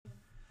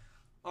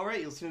All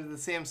right, you're listening to the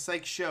Sam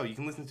Sykes Show. You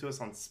can listen to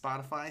us on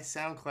Spotify,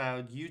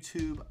 SoundCloud,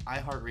 YouTube,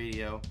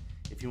 iHeartRadio.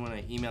 If you want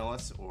to email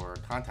us or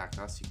contact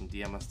us, you can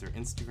DM us through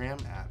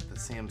Instagram at The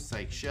Sam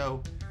Sykes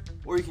Show,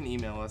 or you can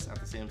email us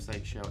at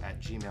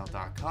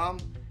thesamsykesshow@gmail.com.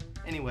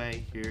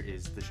 Anyway, here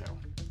is the show.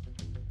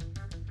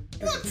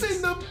 What's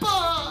in the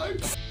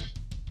box?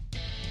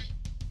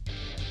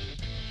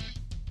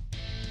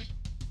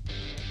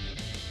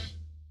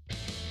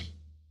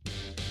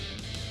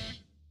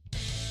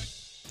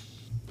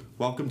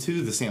 Welcome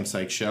to the Sam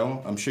Sykes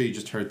Show. I'm sure you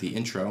just heard the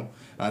intro.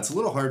 It's a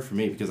little hard for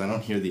me because I don't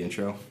hear the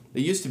intro.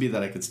 It used to be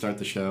that I could start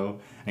the show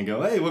and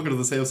go, hey, welcome to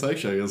the Sam Sykes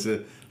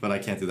Show, but I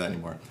can't do that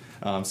anymore.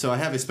 So I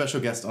have a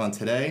special guest on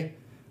today,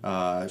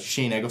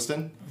 Shayne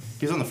Egleston.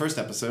 He was on the first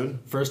episode.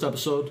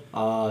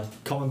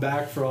 Coming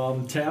back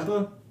from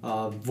Tampa,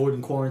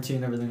 avoiding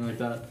quarantine, everything like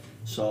that.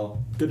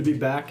 So, good to be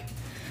back.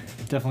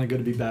 Definitely good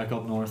to be back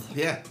up north.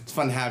 Yeah, it's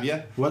fun to have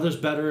you. Weather's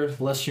better,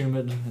 less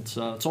humid. It's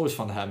always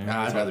fun to have you.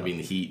 I'd rather be in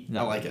the heat.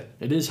 No, I like it.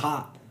 It is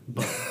hot,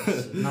 but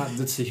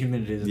it's the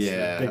humidity that's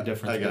a big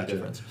difference. I got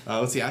you.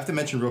 Let's see, I have to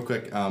mention real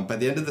quick, by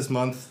the end of this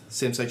month,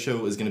 Sam Sykes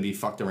Show is going to be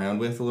fucked around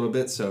with a little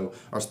bit, so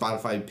our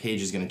Spotify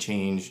page is going to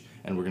change,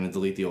 and we're going to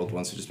delete the old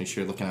one, so just make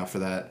sure you're looking out for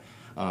that.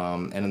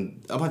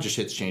 And a bunch of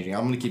shit's changing.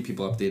 I'm going to keep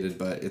people updated,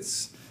 but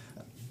it's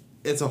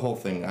a whole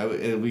thing.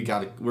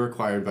 We're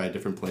acquired by a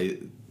different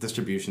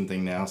distribution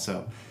thing now,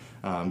 so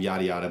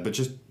yada yada, but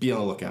just be on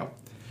the lookout.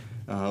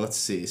 Let's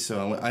see,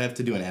 so I have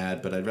to do an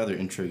ad, but I'd rather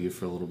intro you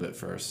for a little bit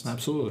first.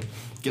 Absolutely.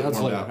 Get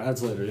warmed up.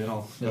 Ads later, you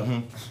know. Yeah.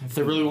 Mm-hmm. If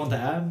they really want the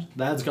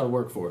ad's got to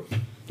work for it.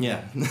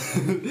 Yeah.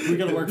 We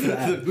got to work for the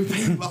ad. We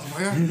pay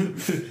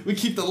motherfucker. We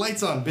keep the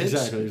lights on,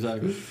 bitch.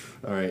 Exactly.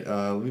 All right,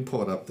 let me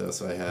pull it up, though,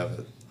 so I have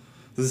it.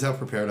 This is how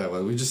prepared I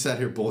was. We just sat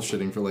here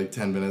bullshitting for like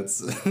 10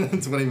 minutes,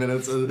 20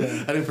 minutes. I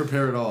didn't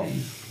prepare at all. All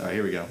right,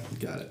 here we go.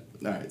 Got it.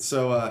 All right,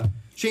 so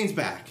Shayne's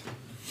back.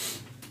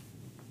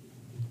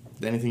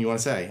 Anything you want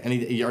to say?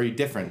 Are you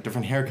different?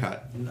 Different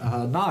haircut?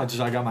 I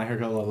got my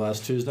haircut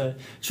last Tuesday.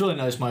 It's really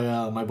nice.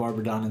 My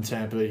barber down in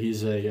Tampa, he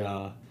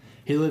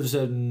lives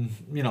in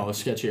a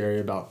sketchy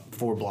area about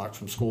 4 blocks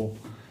from school.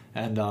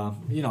 And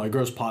he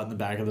grows pot in the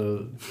back of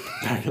the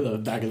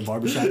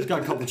barber shop. He's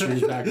got a couple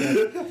trees back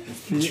there.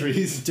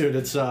 Trees, dude.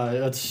 It's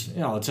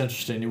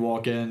interesting. You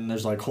walk in,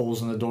 there's like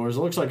holes in the doors. It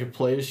looks like a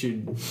place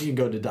you can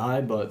go to die,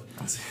 but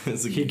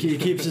he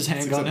keeps his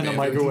handgun in the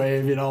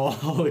microwave. All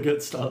the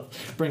good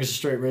stuff. Brings a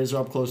straight razor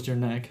up close to your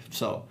neck.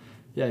 So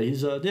yeah,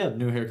 he's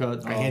new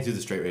haircut. I can't do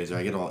the straight razor.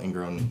 I get all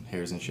ingrown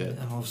hairs and shit.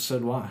 Oh,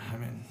 said why? I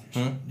mean.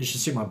 You should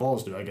see my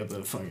balls, dude. I get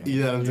the fucking...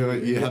 You had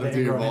to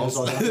do your balls?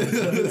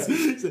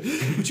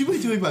 Would you be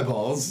doing my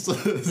balls?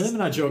 Him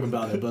and I joke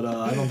about it, but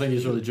I don't think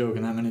he's really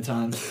joking that many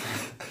times.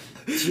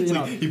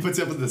 So, he puts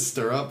you up with the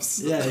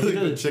stirrups? Yeah, he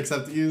did. The chicks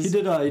have to use? He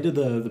did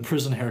the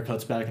prison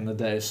haircuts back in the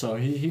day, so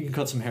he can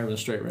cut some hair with a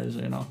straight razor,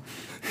 I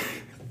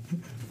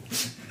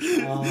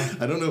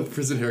don't know if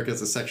prison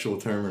haircut's a sexual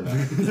term or not.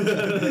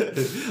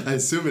 I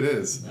assume it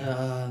is.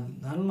 I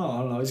don't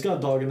know. He's got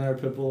a dog in there,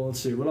 pit bull. Let's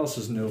see, what else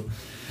is new?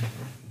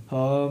 I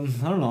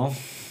don't know.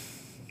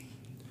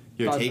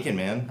 You're taken,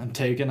 man. I'm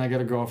taken. I got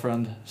a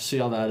girlfriend. See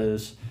how that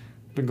is.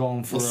 Been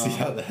going for. See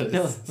how that is.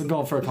 Yeah, been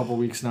going for a couple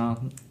weeks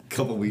now.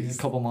 Couple weeks.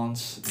 Couple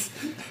months.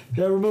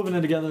 Yeah, we're moving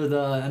in together.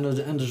 The end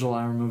of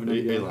July, we're moving in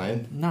together. Are you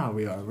lying? No,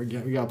 we are. We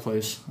got a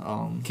place.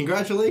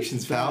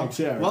 Congratulations, pal. Thanks,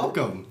 yeah.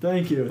 Welcome.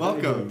 Thank you.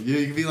 Welcome.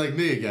 You can be like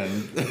me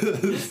again.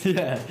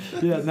 Yeah.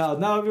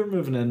 Now we're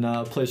moving in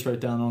a place right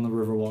down on the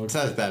Riverwalk. It's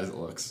not as bad as it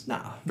looks.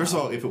 Nah. First of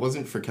all, if it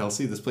wasn't for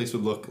Kelsey, this place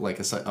would look like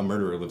a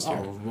murderer lives here.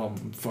 Oh, well,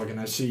 fucking,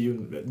 I see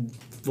you,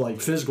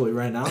 like, physically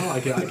right now. I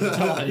can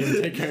tell how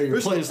you take care of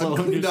your place. I'm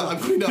cleaned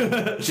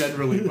up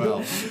generally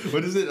well.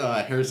 What is it?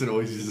 Harrison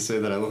always used to say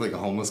that I look like a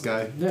homeless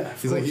guy. Yeah.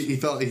 He's like he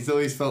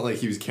always felt like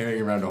he was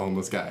carrying around a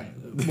homeless guy.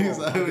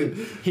 Well,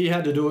 he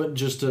had to do it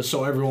just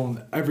so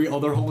every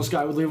other homeless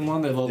guy would leave him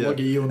alone. They'd look at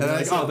you and be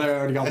like, "Oh, they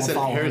already got one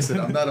following." Harrison,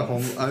 I'm not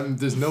a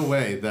there's no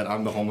way that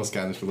I'm the homeless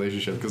guy in this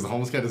relationship because the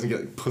homeless guy doesn't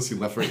get pussy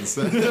left, right, and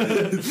center.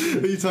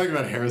 What are you talking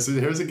about, Harrison?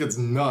 Harrison gets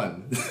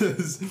none.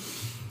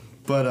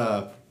 But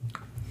I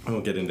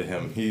won't get into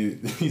him.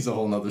 He's a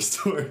whole nother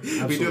story.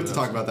 Absolutely. We do have to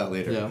talk about that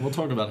later. Yeah, we'll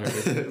talk about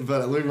Harry.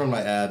 But let me run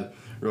my ad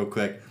real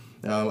quick.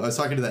 I was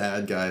talking to the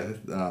ad guy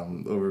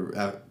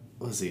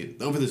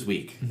over this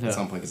week at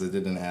some point because I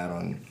did an ad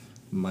on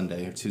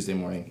Monday or Tuesday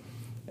morning,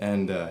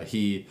 and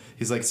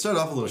he's like,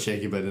 started off a little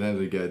shaky, but it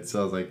ended good.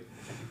 So I was like,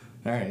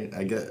 all right,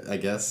 I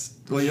guess.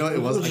 Well, you know what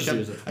it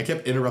was? I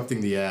kept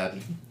interrupting the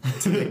ad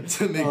to make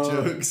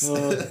jokes.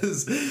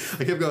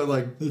 I kept going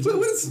like, I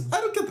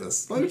don't get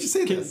this. Why would you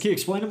say this? Can you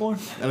explain it more?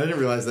 And I didn't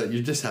realize that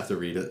you just have to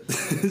read it.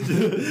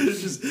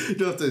 You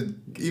don't have to,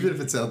 even if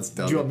it sounds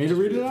dumb. Do you want me to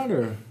read it out,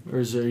 or are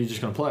you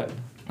just gonna play it?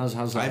 How's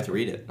that? I have to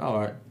read it. Oh, all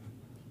right.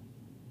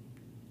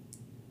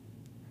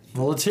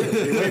 Well, let's hear it.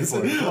 Wait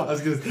for it.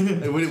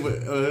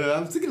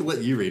 I'm thinking to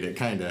let you read it,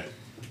 kinda.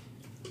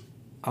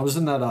 I was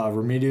in that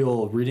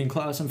remedial reading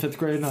class in 5th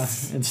grade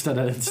instead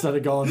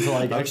of going to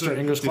like extra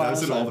English class. I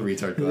was in all the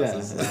retard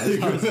classes.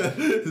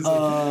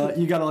 Yeah.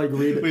 You gotta like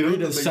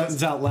read a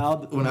sentence out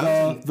loud. When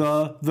I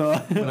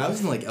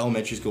was in like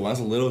elementary school, when I was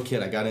a little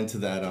kid, I got into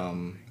that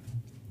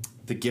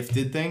the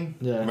gifted thing.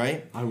 Yeah.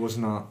 Right. I was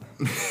not.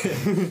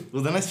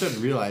 Well, then I started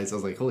to realize I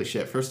was like, holy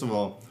shit! First of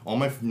all,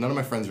 none of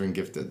my friends were in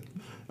gifted.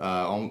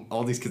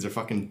 All these kids are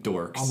fucking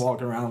dorks. I'm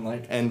walking around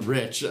like... And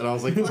rich. And I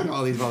was like, fuck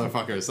all these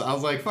motherfuckers. So I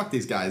was like, fuck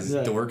these guys,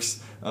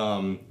 dorks.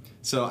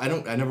 So I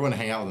never want to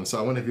hang out with them. So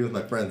I want to be with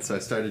my friends. So I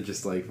started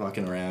just like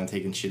fucking around,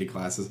 taking shitty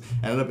classes.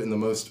 I ended up in the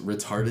most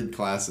retarded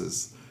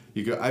classes.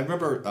 I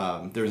remember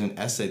there was an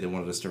essay they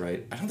wanted us to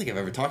write. I don't think I've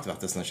ever talked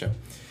about this on the show.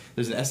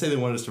 There's an essay they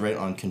wanted us to write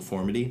on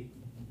conformity.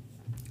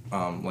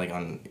 Like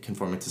on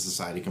conforming to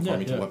society,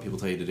 conforming to what people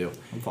tell you to do.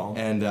 I'm following.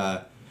 And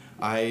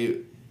I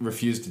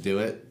refused to do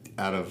it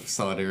out of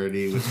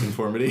solidarity with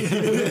conformity.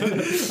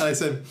 And I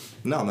said,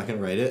 no, I'm not going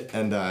to write it.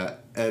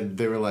 And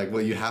they were like,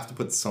 well, you have to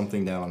put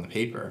something down on the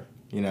paper,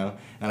 you know?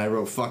 And I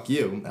wrote, fuck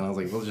you. And I was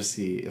like, we'll just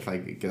see if I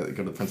go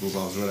to the principal's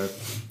office or whatever.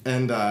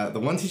 And the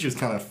one teacher was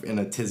kind of in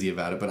a tizzy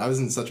about it, but I was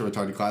in such a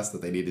retarded class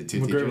that they needed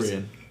 2 teachers.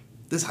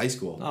 This is high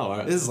school. Oh, all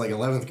right. This is like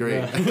 11th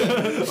grade.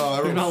 Yeah. I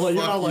wrote,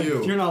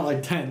 you're not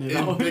like 10, you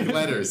know? In big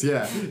letters,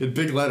 in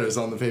big letters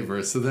on the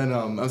paper. So then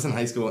I was in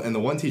high school, and the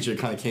one teacher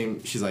kind of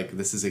came, she's like,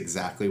 this is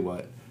exactly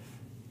what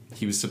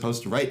he was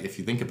supposed to write if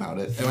you think about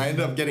it. And I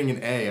ended up getting an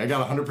A. I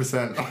got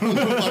 100% on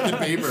the fucking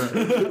paper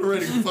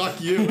writing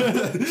fuck you.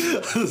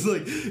 I was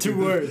like... 2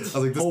 words. I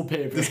was like, whole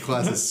paper. This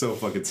class is so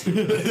fucking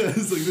stupid.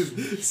 It's like, this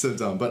is so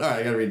dumb. But alright,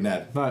 I gotta read an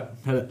ad. Alright,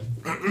 hit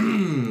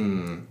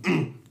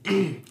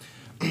it.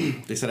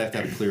 They said I have to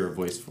have a clearer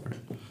voice for it.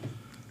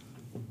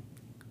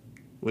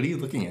 What are you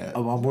looking at?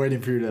 I'm waiting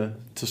for you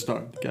to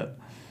start. Get.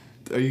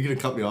 Are you gonna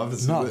cut me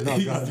off? No,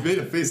 you made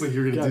a face like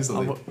you were gonna do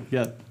something.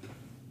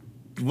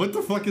 What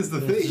the fuck is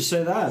the face? Just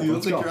say that. You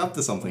look like you're up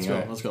to something.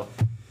 Let's go.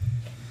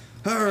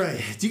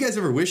 Alright. Do you guys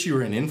ever wish you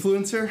were an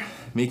influencer?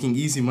 Making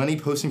easy money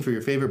posting for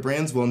your favorite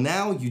brands? Well,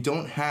 now you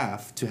don't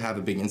have to have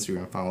a big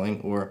Instagram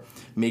following or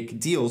make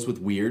deals with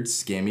weird,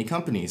 scammy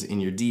companies in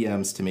your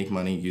DMs to make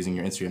money using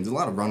your Instagram. There's a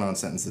lot of run-on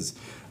sentences.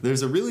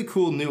 There's a really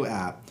cool new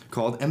app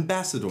called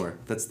Ambassador.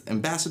 That's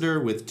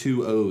Ambassador with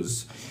 2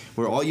 O's,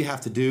 where all you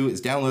have to do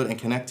is download and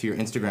connect to your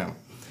Instagram.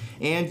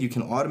 And you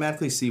can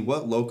automatically see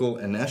what local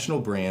and national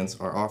brands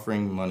are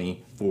offering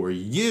money for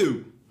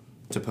you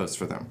to post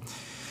for them.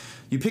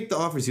 You pick the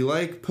offers you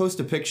like, post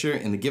a picture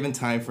in the given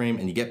time frame,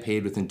 and you get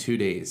paid within 2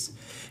 days.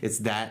 It's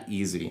that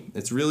easy.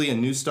 It's really a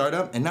new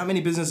startup, and not many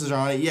businesses are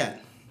on it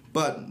yet,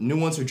 but new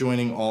ones are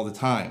joining all the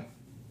time.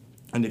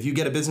 And if you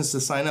get a business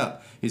to sign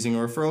up using a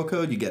referral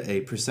code, you get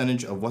a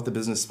percentage of what the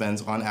business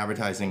spends on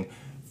advertising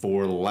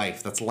for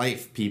life. That's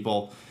life,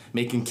 people.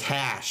 Making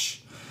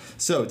cash.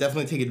 So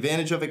definitely take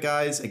advantage of it,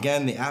 guys.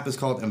 Again, the app is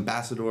called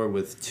Ambassador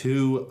with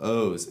 2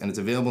 O's, and it's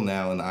available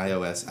now in the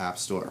iOS App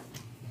Store.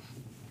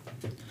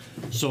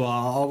 So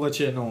I'll let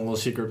you know a little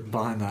secret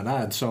behind that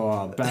ad.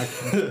 So back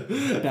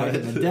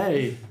in the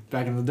day,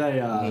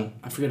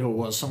 I forget who it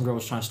was. Some girl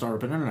was trying to start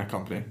up an internet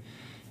company,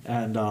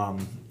 and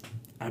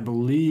I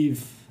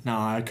believe, now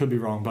I could be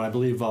wrong, but I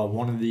believe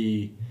one of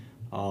the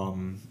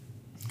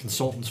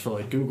consultants for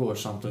like Google or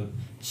something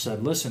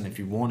said, listen, if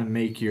you want to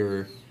make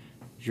your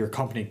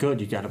company good,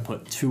 you got to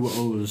put 2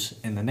 O's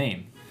in the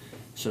name.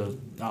 So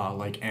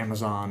like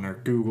Amazon or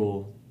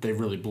Google, they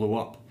really blew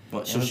up.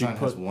 Well, so Amazon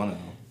has 1 O.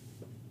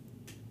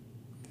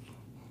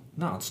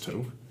 No, it's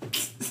 2.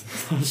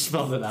 I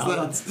spelled it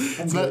out.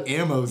 It's not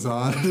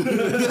Amazon.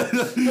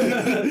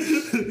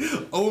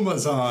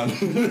 Omazon.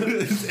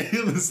 It's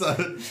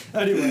Amazon.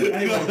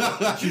 Anyway,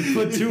 she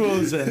put 2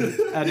 O's in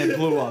and it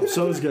blew up.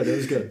 So it was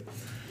good.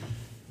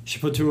 She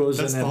put 2 O's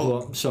in and it blew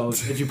up. So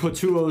if you put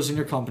 2 O's in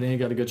your company, you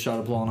got a good shot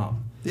of blowing up.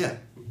 Yeah.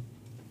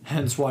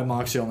 Hence why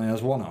Moxie only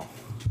has 1 O.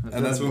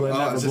 And that's what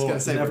I was just going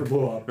to say.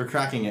 We're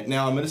cracking it.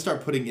 Now I'm going to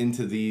start putting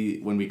into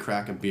when we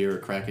crack a beer or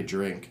crack a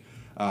drink.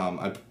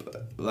 I'm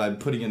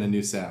putting in a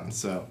new sound,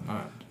 so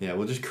yeah,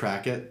 we'll just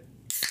crack it.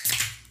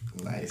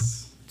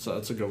 Nice. So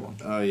that's a good one.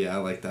 Oh yeah, I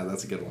like that.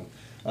 That's a good one.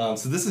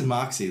 So this is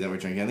Moxie that we're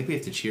drinking. I think we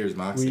have to cheers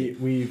Moxie.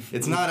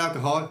 It's not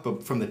alcoholic,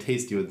 but from the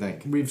taste you would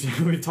think.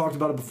 We've talked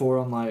about it before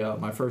on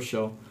my first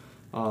show.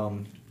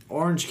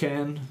 Orange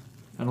can,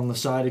 and on the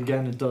side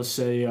again it does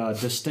say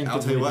distinctively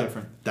I'll tell you what,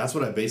 different. That's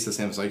what I based the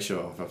Sam Sykes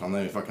show off of. I'm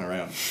not even fucking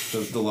around.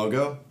 The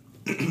logo.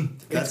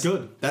 It's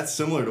good. That's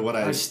similar to what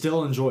I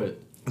still enjoy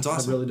it. It's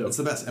awesome. I really do. It's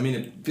the best. I mean,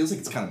 it feels like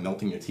it's kind of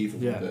melting your teeth a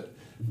little bit.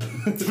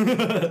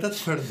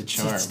 That's part of the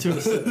charm. It's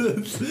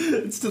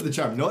to the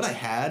charm. You know what I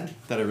had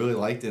that I really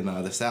liked in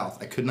the South?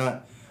 I could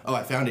not... Oh,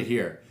 I found it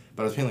here.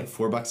 But I was paying like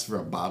 $4 for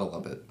a bottle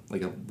of it.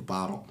 Like a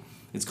bottle.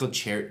 It's called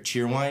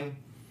Cheerwine.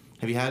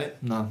 Have you had it?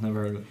 No,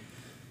 never heard of it.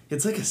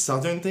 It's like a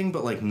southern thing,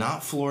 but like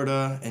not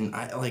Florida, and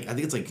I think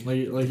it's like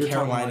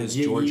Carolinas,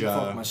 Georgia. You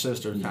fuck my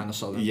sister, kind of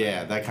southern.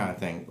 Yeah, that kind of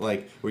thing.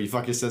 Like where you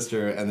fuck your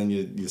sister and then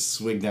you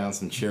swig down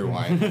some cheer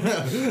wine.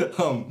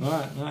 All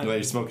right. While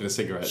you're smoking a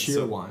cigarette.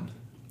 Cheer wine.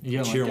 You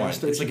get cheer like wine.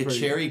 gas It's like a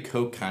station cherry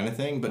Coke kind of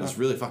thing, but it's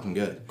really fucking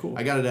good. Cool.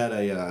 I got it at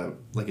a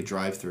like a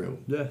drive-through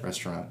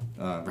restaurant.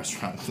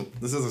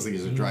 This is like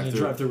a drive-through.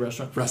 Drive-through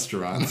restaurant.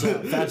 Restaurant.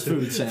 Fast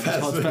food, Sam. It's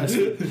called fast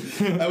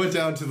food. I went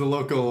down to the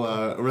local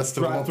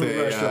restaurant,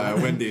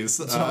 Wendy's.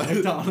 The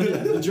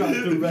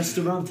drive-through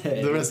restaurant.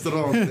 The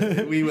restaurant.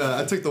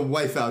 I took the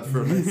wife out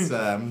for a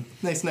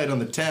nice night on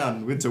the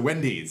town. Went to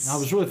Wendy's. I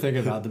was really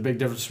thinking about the big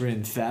difference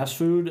between fast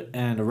food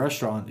and a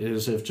restaurant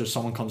is if just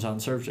someone comes out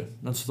and serves you.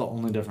 That's the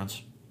only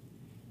difference.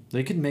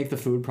 They could make the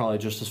food probably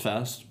just as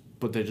fast,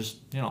 but they just,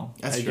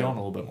 egg you on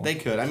a little bit more. They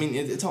could. I mean,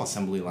 it's all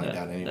assembly like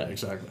that anyway. Yeah,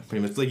 exactly.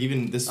 Pretty much. Like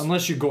even this...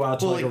 Unless you go out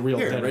to a real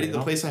dinner. Ready?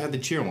 The place I had the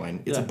cheer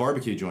wine, it's a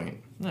barbecue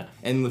joint. Yeah.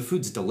 And the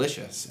food's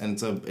delicious.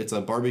 And it's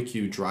a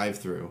barbecue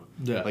drive-through.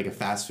 Yeah. Like a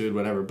fast food,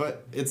 whatever.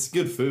 But it's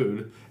good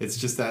food. It's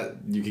just that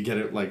you could get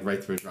it like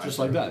right through a drive-through. Just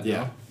like that.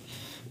 Yeah.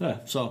 Yeah.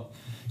 So,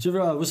 did you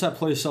ever, what's that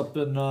place up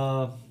in,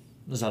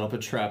 was that up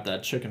at Trap,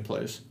 that chicken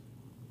place?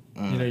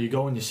 You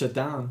go and you sit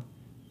down,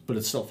 but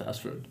it's still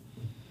fast food.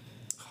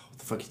 What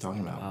the fuck are you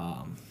talking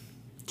about?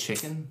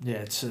 Chicken? Yeah,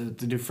 it's they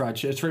do fried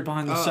chicken. It's right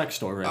behind the sex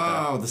store right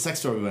there. Oh, the sex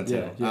store we went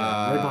to.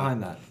 Yeah, right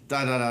behind that.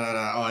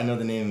 Oh, I know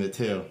the name of it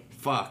too.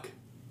 Fuck.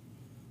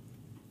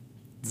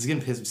 This is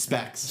gonna piss me.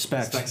 Specs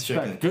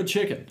chicken. Good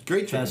chicken.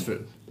 Great chicken. Fast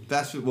food.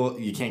 Fast food. Well,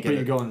 you can't get but it.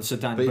 You go and sit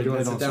down. But you go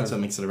and sit down, so it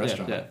makes it a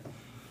restaurant. Yeah.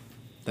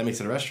 That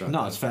makes it a restaurant.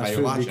 No, it's fast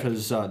food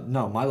because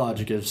my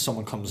logic is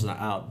someone comes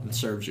out and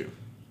serves you.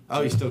 Oh,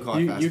 you still call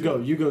it fast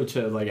food? You go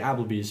to like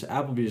Applebee's.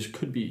 Applebee's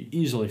could be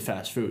easily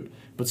fast food,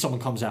 but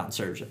someone comes out and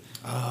serves you.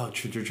 Oh,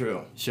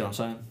 true. See what I'm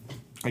saying?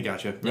 I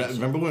gotcha. Yes.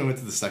 Remember when we went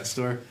to the sex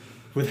store?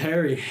 With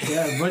Harry.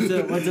 Yeah, went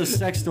to the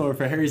sex store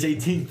for Harry's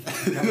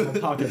 18th. Got in my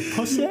pocket.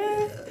 Pussy!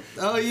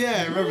 Oh,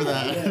 yeah, I remember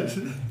that.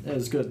 Yeah, it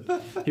was good.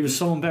 He was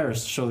so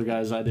embarrassed to show the guy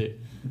his ID.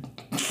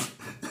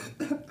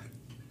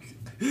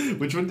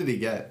 Which one did he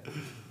get?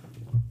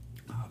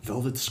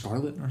 Velvet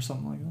Scarlet or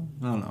something like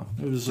that. I don't know.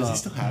 It was. Does he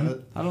still have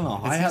it? I don't know.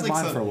 I had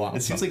mine for a while.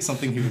 It seems like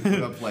something he would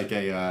put up like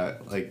a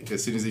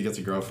as soon as he gets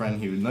a girlfriend,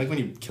 he would like when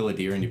you kill a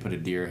deer and you put a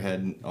deer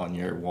head on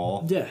your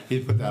wall. Yeah.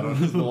 He'd put that on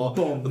his wall.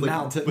 Boom,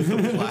 mount it. With the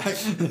plaque.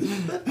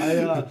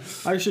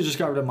 I actually just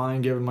got rid of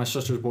mine, gave it to my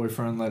sister's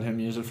boyfriend, let him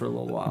use it for a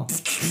little while.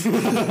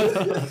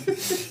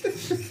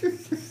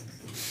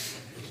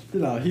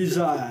 He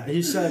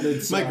said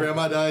it's... My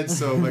grandma died,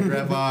 so my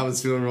grandpa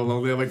was feeling real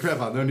lonely. I'm like,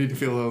 Grandpa, no need to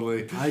feel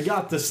lonely. I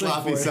got this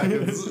sloppy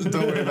seconds.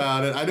 Don't worry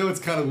about it. I know it's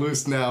kind of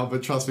loose now,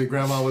 but trust me,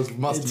 Grandma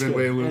must have been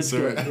way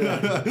looser.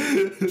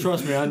 Yeah.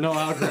 Trust me, I know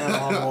how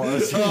Grandma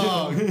was.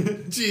 Oh,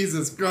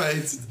 Jesus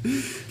Christ.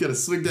 Gotta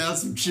swing down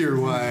some cheer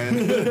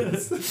wine.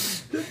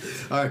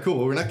 All right, cool.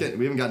 Well, we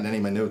haven't gotten any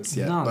of my notes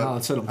yet. No,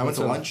 let's hit them. I went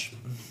to lunch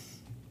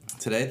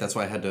today. That's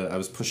why I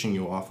was pushing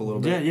you off a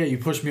little bit. Yeah, you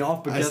pushed me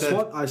off, but guess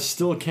what? I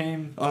still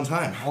came on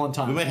time.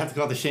 We might have to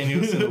call the Shayne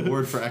Egleston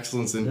Award for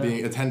excellence in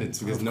being attendance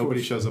because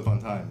nobody shows up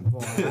on time.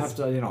 Well, I have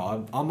to,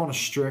 I'm on a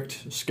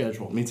strict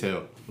schedule. Me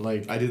too.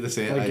 Like I do the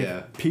same.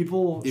 If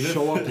people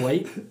show up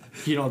late,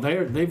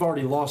 they've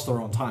already lost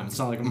their own time. It's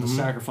not like I'm gonna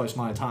sacrifice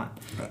my time.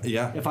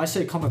 Yeah. If I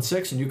say come at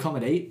 6 and you come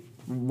at 8.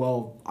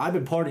 Well, I've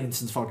been partying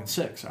since fucking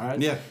 6, all right?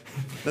 Yeah.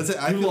 That's it.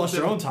 You lost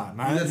your own time,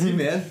 all right? That's me,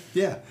 man.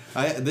 Yeah.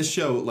 This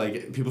show,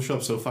 like, people show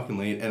up so fucking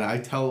late, and I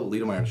tell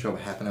Liedermeyer to show up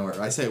half an hour.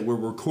 I say, we're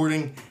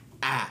recording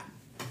at,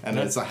 and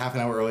it's a half an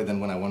hour early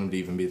than when I want him to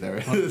even be there.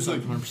 100%. It's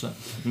like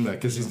 100%.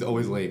 Because he's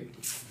always late.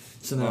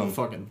 So now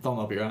fucking thumb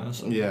up your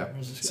ass. Yeah.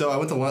 So I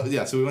went to lunch.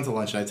 Yeah, so we went to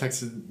lunch, and I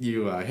texted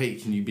you, hey,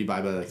 can you be by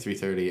like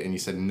 3:30? And you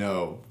said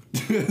no.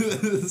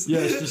 Yes,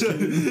 just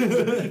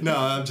kidding. No,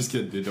 I'm just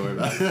kidding, dude. Don't worry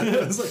about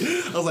it. I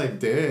was like,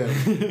 damn,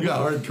 you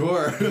got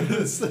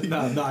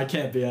hardcore. No, I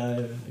can't be.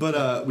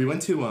 But we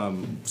went to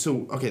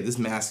this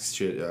mask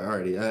shit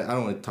already. I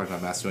don't want to talk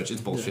about masks too much.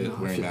 It's bullshit.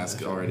 Yeah, wearing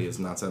masks already is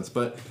nonsense.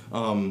 But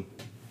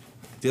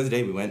the other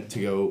day we went to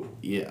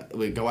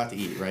go out to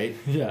eat, right?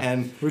 Yeah.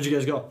 And where'd you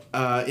guys go?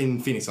 In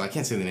Phoenix. So I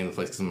can't say the name of the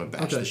place because I'm gonna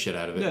bash the shit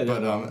out of it. Yeah,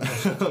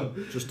 but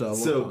just a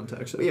little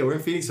context. Yeah, we're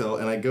in Phoenixville,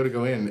 and I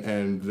go in,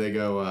 and they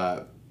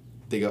go,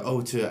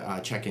 to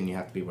check in, you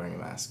have to be wearing a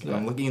mask. And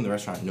I'm looking in the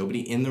restaurant.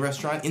 Nobody in the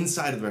restaurant,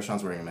 inside of the restaurant,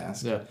 is wearing a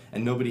mask. Yeah.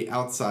 And nobody sitting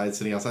outside,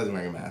 is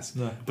wearing a mask.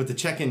 Yeah. But to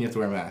check in, you have to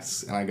wear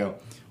masks. And I go,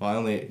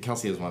 well,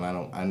 Kelsey has one. I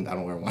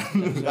don't wear one.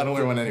 I don't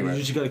wear one anywhere.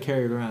 You just gotta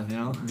carry it around,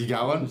 You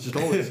got one? Just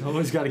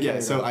always gotta carry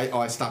it. So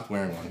I stopped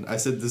wearing one. I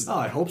said this. Oh,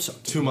 I hope so.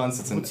 2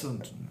 months. 2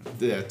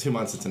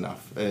 months. It's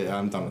enough.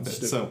 I'm done with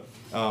it. So.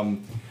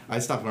 I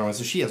stopped wearing one.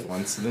 So she has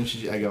one. So then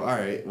I go, all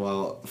right,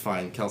 well,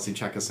 fine. Kelsey,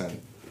 check us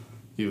in.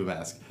 You have a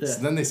mask. Yeah.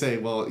 So then they say,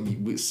 well,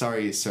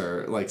 sorry,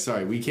 sir.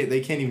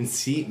 They can't even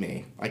seat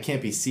me. I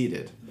can't be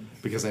seated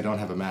because I don't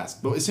have a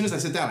mask. But as soon as I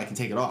sit down, I can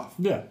take it off.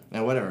 Yeah.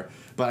 And whatever.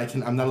 But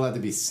I'm not allowed to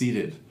be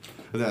seated.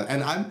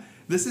 And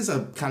this is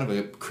a kind of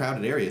a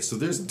crowded area. So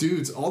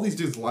there's all these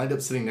dudes lined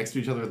up sitting next to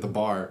each other at the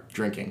bar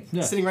drinking.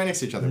 Yeah. Sitting right next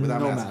to each other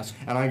without masks.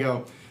 And I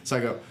go,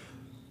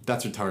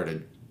 that's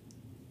retarded.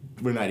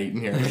 We're not eating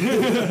here.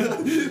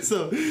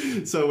 so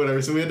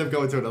whatever. So we ended up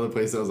going to another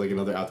place that was like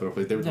another outdoor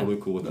place. They were totally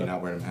cool with me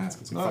not wearing a mask.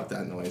 I was like, fuck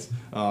that noise.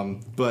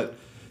 But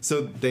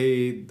So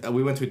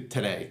we went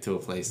today to a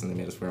place and they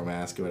made us wear a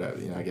mask or whatever.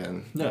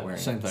 Again, not wearing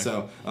same it. thing.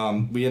 So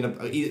we end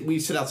up we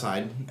sit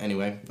outside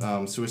anyway.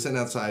 So we're sitting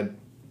outside.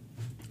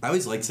 I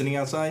always like sitting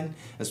outside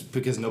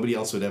because nobody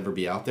else would ever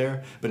be out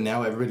there. But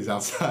now everybody's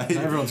outside.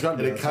 Everyone's got to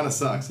be and it kind of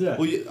sucks. Yeah.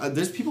 Well,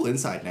 there's people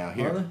inside now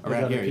here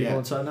around here. People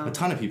inside now? A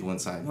ton of people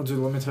inside. Well, dude,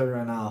 let me tell you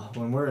right now.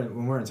 When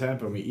we're in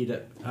Tampa, and we eat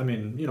it. I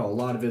mean, a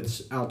lot of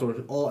it's outdoor,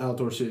 all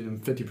outdoor seating,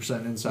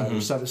 50% inside, or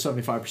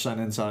 75%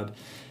 inside,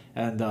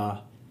 and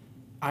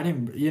I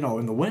didn't.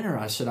 In the winter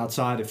I sit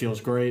outside. It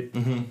feels great.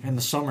 In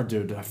the summer,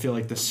 dude, I feel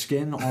like the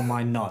skin on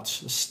my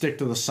nuts stick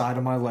to the side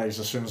of my legs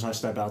as soon as I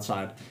step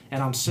outside,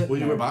 and I'm sitting. Well,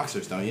 you there. wear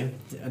boxers, don't you?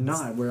 No,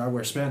 I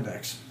wear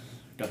spandex.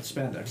 Got the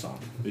spandex on. Are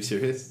you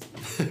serious?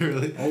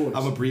 Really? Always.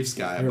 I'm a briefs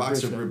guy.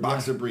 You're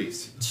Boxer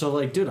briefs. So,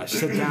 like, dude, I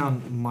sit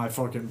down, my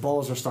fucking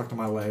balls are stuck to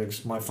my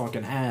legs, my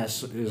fucking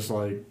ass is,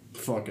 like,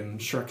 fucking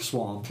Shrek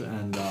swamped,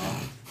 and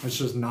it's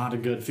just not a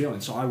good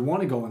feeling. So I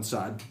want to go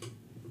inside,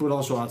 but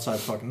also outside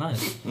fucking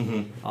nice.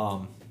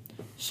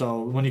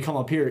 So when you come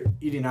up here,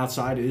 eating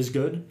outside is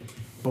good,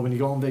 but when you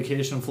go on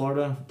vacation in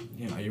Florida,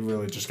 you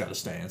really just got to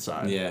stay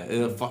inside. Yeah,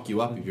 it'll fuck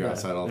you up if you're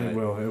outside all day. It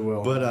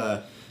will.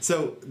 But,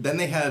 so then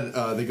they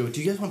go,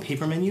 do you guys want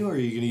paper menu or are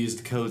you going to use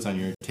the codes on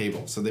your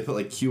table? So they put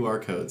like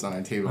QR codes on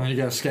our table. And you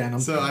got to scan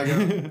them. So I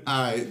go,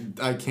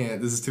 I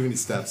can't. This is too many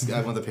steps.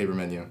 I want the paper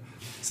menu.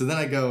 So then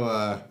I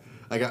go,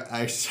 I get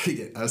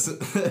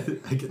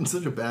in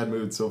such a bad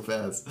mood so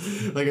fast.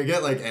 Like I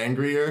get like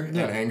angrier and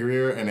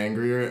angrier and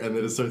angrier, and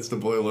then it starts to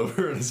boil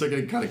over, and I start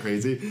getting kind of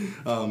crazy.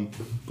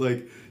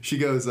 Like she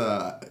goes,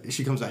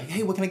 she comes back,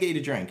 hey, what can I get you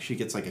to drink? She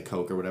gets like a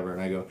Coke or whatever,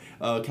 and I go,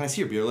 can I see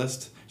your beer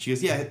list? She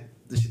goes, yeah.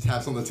 She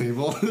taps on the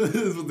table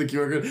with the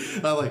QR code.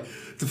 I'm like,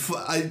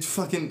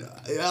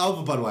 I'll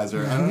have a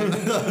Budweiser.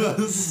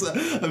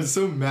 I'm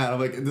so mad. I'm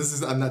like,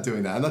 I'm not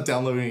doing that. I'm not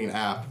downloading an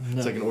app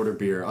so I can order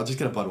beer. I'll just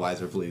get a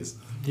Budweiser, please.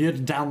 You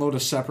had to download a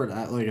separate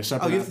app. Oh, you have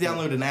to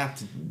download an app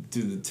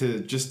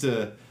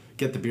to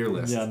get the beer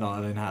list. Yeah, no,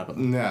 that didn't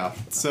happen. No.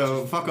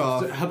 So, fuck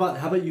off. So how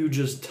about you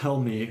just tell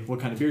me what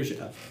kind of beers you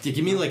have? Yeah,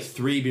 give me like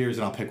 3 beers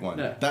and I'll pick one.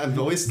 Yeah. I've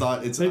always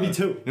thought it's... Maybe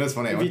 2. You know what's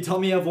funny? If you tell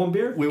me you have 1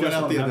 beer, we went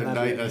out the other night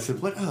beer. and I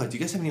said, "What? Do you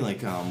guys have any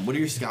like what are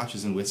your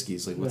scotches and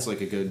whiskeys? Like what's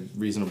like a good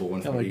reasonable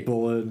one for me?" Like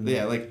Bullet.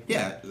 I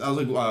was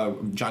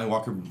like Johnny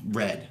Walker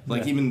Red.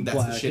 Like even that's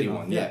Black, the shitty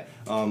one. Yeah.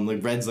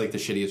 Like Red's like the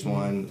shittiest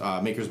one.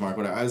 Maker's Mark,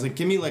 whatever. I was like,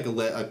 give me like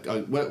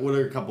what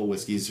are a couple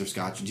whiskeys or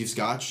scotch? Do you have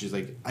scotch? She's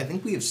like, I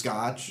think we have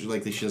scotch.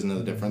 Like she doesn't know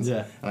the difference.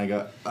 Yeah. And I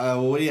go,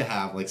 well, what do you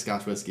have? Like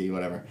scotch, whiskey,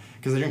 whatever.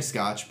 Because I drink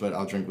scotch, but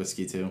I'll drink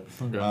whiskey too.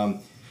 Okay.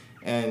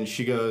 And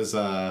she goes,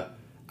 I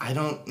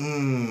don't.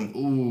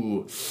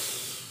 Ooh.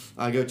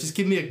 I go, just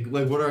give me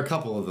what are a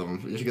couple of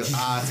them? And she goes,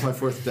 it's my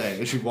 4th day.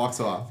 And she walks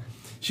off.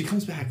 She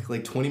comes back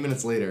like 20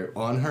 minutes later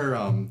on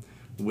her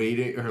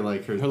waiting her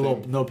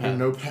little notepad. Her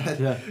notepad.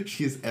 Yeah.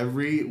 She has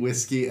every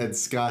whiskey and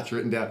scotch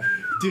written down.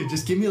 Dude,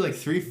 just give me like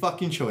 3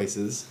 fucking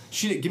choices.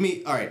 Give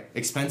me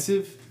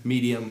expensive,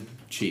 medium,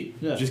 cheap.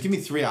 Yeah. Just give me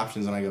 3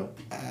 options and I go,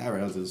 all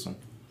right, I'll do this one.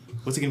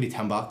 What's it gonna be?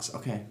 $10?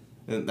 Okay.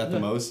 That the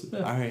most? Yeah.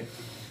 All right.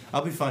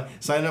 I'll be fine.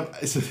 So I end up.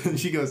 So then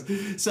she goes.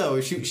 So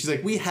she's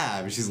like, we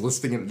have. She's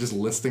listing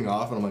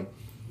off, and I'm like,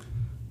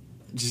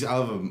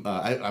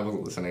 I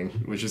wasn't listening,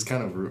 which is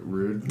kind of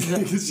rude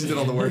because she did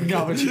all the work.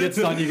 No, when she gets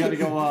done, you gotta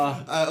go.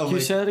 Can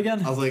you say it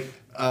again? I was like,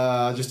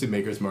 just do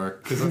Maker's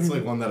Mark because that's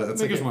like one that that's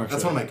Maker's like Mark.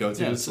 That's one of my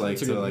go-tos. Yeah,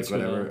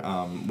 Whatever.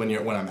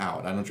 When I'm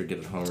out, I don't drink it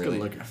at home really.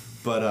 Good liquor.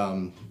 But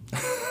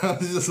I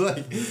was just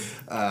like,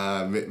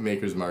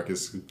 Maker's Mark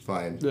is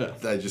fine. Yeah.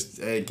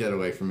 Get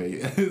away from me.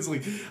 It's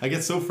like I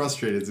get so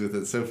frustrated with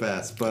it so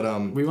fast. But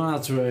we went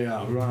out to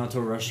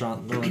a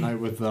restaurant the other night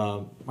with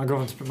my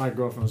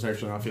girlfriend was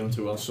actually not feeling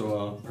too well,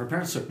 so her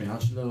parents took me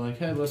out. They're like,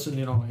 hey, listen,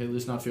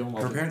 Haley's not feeling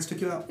well. Her parents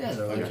took you out? Yeah,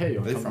 they're like, hey,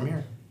 are they from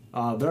here?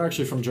 They're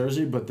actually from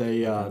Jersey, but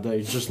they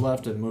just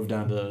left and moved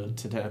down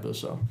to Tampa,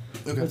 so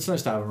it's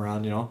nice to have them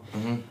around,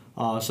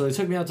 Mm-hmm. So they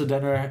took me out to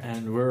dinner,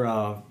 and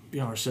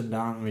we're sitting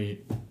down, and we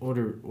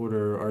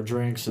order our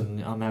drinks,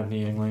 and I'm having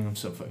the Yingling. I'm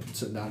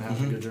sitting down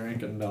having a good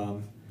drink, and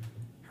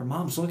her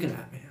mom's looking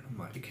at me, and I'm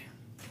like,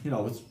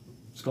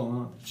 what's going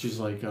on? She's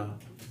like,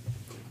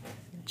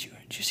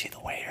 did you see the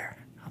waiter?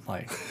 I'm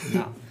like,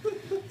 no.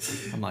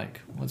 I'm like,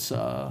 what's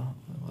up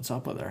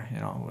with her?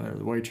 With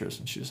the waitress,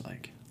 and she's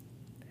like,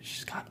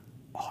 she's got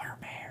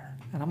arm hair.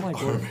 And I'm like,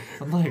 what?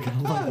 I'm like,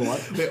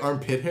 what? Wait,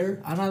 armpit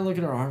hair? And I look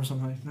at her arms,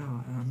 I'm like,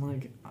 no. And I'm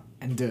like,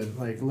 and dude,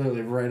 like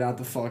literally right out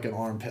the fucking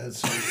armpits.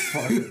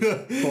 Fucking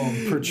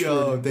boom, protruding.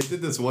 Yo, they did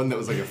this one that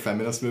was like a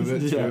feminist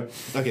movement too.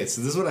 Yeah. Okay,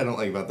 so this is what I don't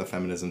like about the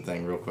feminism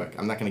thing real quick.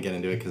 I'm not going to get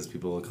into it because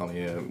people will call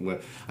me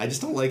I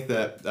just don't like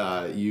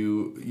that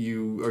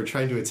you are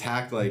trying to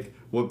attack like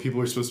what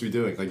people are supposed to be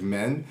doing. Like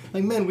men,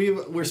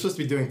 we're supposed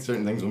to be doing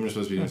certain things, women are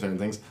supposed to be doing certain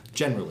things.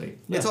 Generally.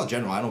 Yeah. It's all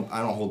general. I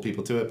don't hold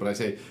people to it, but I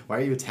say, why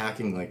are you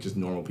attacking like just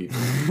normal people?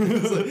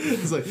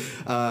 it's like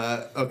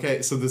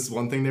okay, so this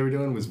one thing they were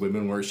doing was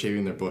women weren't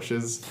shaving their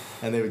bushes,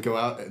 and they would go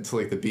out to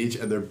like the beach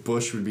and their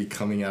bush would be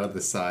coming out of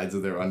the sides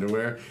of their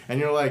underwear, and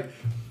you're like,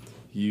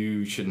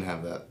 You shouldn't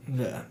have that.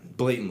 Yeah.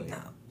 Blatantly.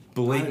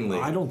 Blatantly.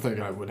 I don't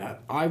think I would have.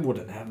 I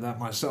wouldn't have that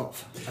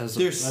myself.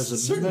 There's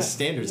certain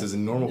standards as a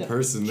normal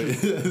person. You're in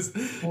a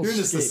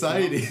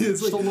society.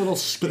 It's like, a little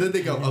but then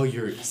they go, "Oh,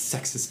 you're a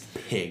sexist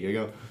pig." I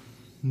go,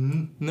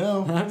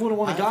 "No." I wouldn't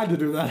want a guy to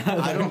do that.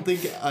 I don't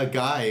think a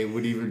guy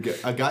would even get.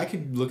 A guy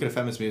could look at a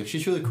feminist and be like,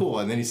 "She's really cool,"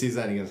 and then he sees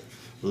that and he goes,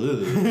 "Ugh."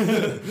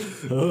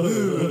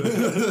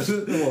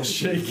 little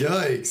shake.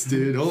 Yikes,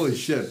 dude! Holy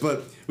shit!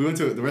 But we went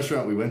to the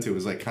restaurant we went to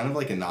was like kind of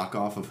like a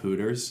knockoff of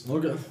Hooters.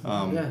 Okay.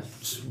 Yeah.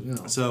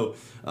 So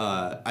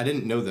I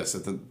didn't know this.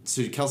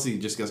 So Kelsey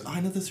just goes, "Oh, I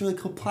know this really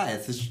cool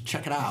place. Let's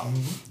check it out."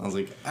 I was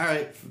like, "All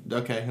right,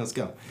 okay, let's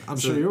go." I'm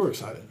sure you were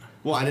excited.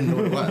 Well, I didn't know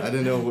what it was. I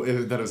didn't know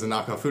that it was a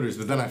knockoff Hooters,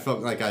 but then I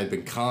felt like I had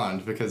been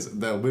conned because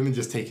the women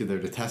just take you there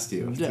to test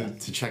you,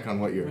 to check on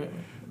what you're.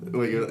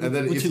 And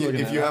then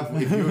if you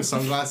have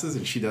sunglasses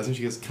and she doesn't,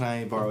 she goes, "Can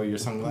I borrow your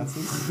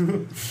sunglasses,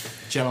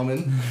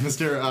 gentlemen,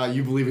 Mister?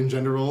 You believe in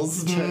gender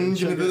roles?"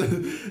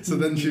 So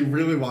then she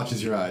really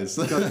watches your eyes.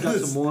 Got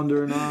some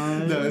wandering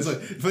eyes. No, it's like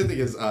the funny thing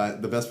is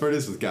the best part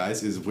is with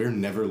guys is we're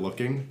never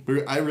looking.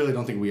 I really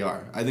don't think we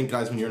are. I think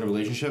guys when you're in a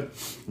relationship,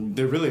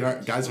 they really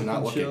aren't. Guys are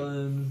not looking.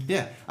 Chilling.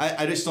 Yeah,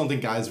 I just don't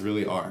think guys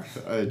really are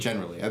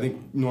generally. I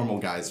think normal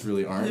guys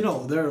really aren't.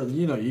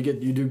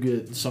 You do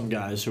get some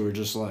guys who are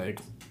just like.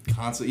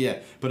 Constantly, yeah,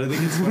 but I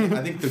think it's funny.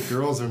 I think the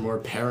girls are more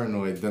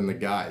paranoid than the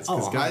guys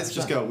because guys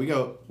just go,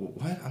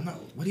 what? I'm not.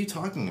 What are you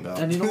talking about?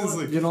 And you know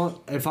what?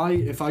 If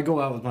I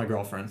go out with my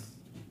girlfriend,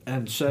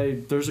 and say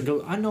there's a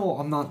girl, I know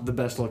I'm not the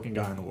best looking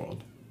guy in the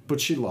world, but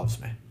she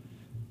loves me,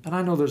 and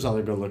I know there's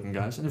other good looking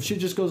guys, and if she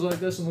just goes like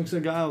this and looks at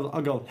a guy,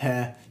 I'll go,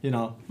 heh,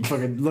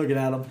 fucking looking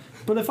at him.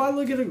 But if I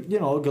look at a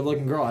good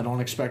looking girl, I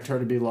don't expect her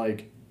to be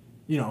like,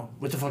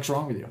 what the fuck's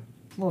wrong with you?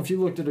 Well, if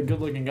you looked at a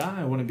good-looking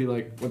guy, I wouldn't be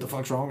like, what the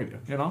fuck's wrong with you,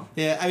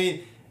 Yeah, I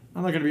mean...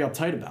 I'm not going to be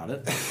uptight about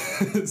it.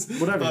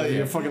 Whatever,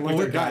 you fucking look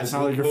at a guy, it's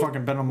not like you're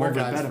fucking bending them over the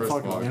bed and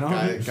fucking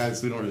them,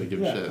 Guys, we don't really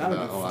give a shit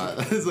about a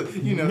lot. It's like,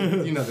 you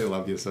know they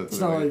love you, so it's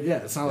not like,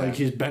 it's not like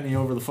he's bending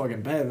over the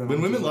fucking bed.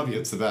 When women love you,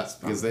 it's the best,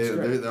 because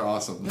they're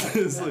awesome.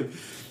 It's like,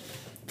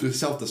 they're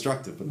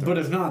self-destructive, but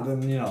if not,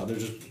 then, they're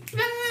just...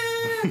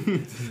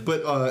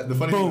 But the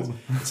funny thing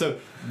is, so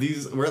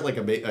we're at like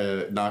a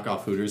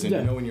knockoff Hooters,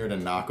 and when you're at a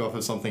knockoff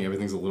of something,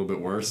 everything's a little bit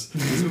worse.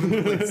 These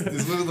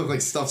women look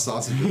like stuffed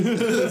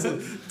sausages.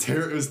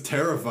 It was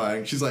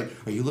terrifying. She's like,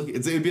 "Are you looking?"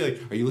 It'd be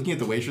like, "Are you looking at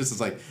the waitress?"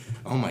 It's like,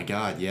 "Oh my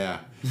god, yeah."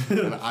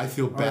 And I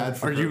feel bad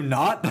for her. Are you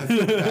not? I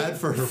feel bad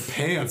for her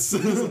pants.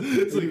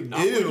 It's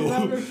like,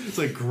 ew. It's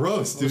like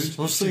gross, dude.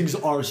 Those things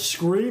are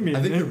screaming.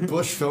 I think your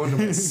bush fell into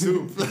my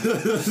soup.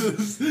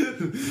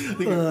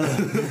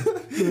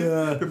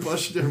 Her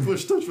bush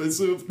touched my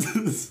soup.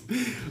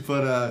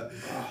 But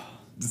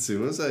let's see,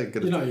 what was I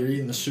gonna? You're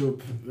eating the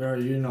soup, or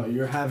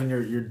you're having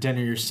your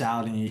dinner, your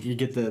salad, and you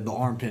get the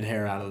armpit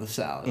hair out of the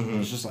salad.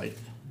 Mm-hmm. It's just like.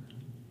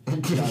 You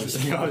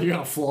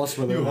gotta floss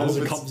with it as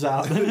it comes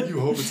out. You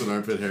hope it's an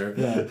armpit hair.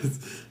 Yeah.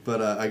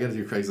 But I gotta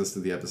do Craigslist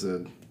of the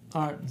episode.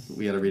 Alright.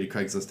 We gotta read a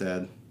Craigslist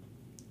ad.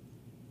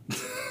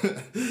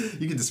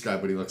 You can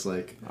describe what he looks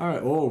like.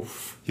 Alright, whoa.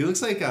 He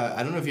looks like,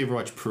 I don't know if you ever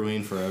watched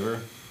Pruing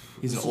Forever.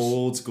 He's an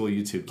old school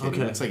YouTube kid. Okay,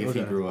 he looks like if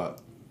he grew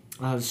up.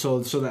 So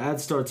the ad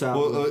starts out...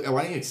 Well,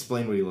 why don't you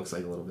explain what he looks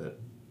like a little bit?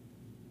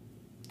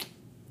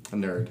 A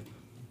nerd.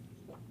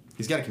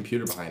 He's got a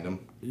computer behind him.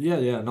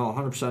 Yeah, no,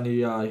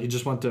 100%. He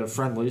just went to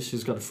Friendly's.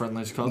 He's got a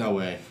Friendly's cup. No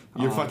way.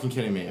 You're fucking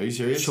kidding me. Are you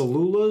serious?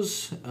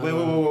 Cholula's. Wait,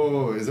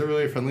 whoa. Is there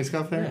really a Friendly's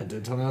cup there? Yeah,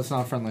 dude, tell me that's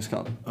not a Friendly's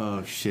cup.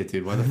 Oh, shit,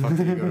 dude. Why the fuck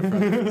did you go to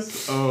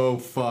Friendly's? Oh,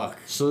 fuck.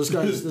 So this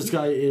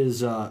guy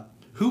is...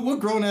 What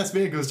grown-ass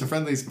man goes to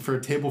Friendly's for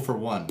a table for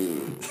one?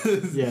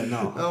 Yeah,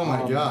 no. Oh,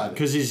 my God.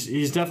 Because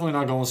he's definitely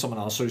not going with someone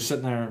else, so he's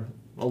sitting there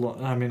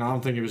alone. I mean, I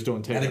don't think he was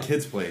doing takeout. At a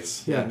kid's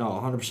place. Yeah, no,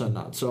 100%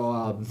 not. So,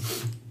 I'm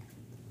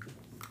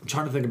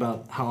trying to think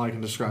about how I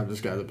can describe this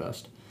guy the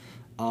best.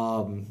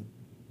 So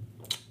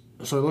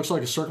he looks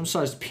like a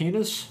circumcised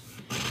penis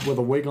with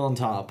a wig on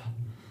top.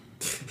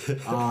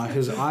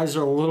 His eyes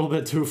are a little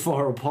bit too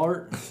far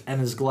apart, and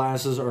his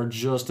glasses are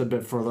just a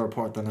bit further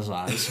apart than his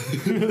eyes.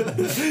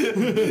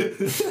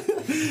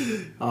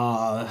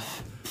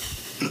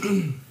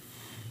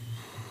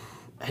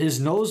 His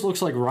nose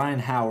looks like Ryan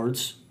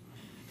Howard's.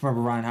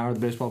 Remember Ryan Howard,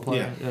 the baseball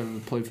player? Yeah.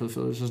 Played for the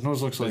Phillies. His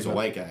nose looks like... He's a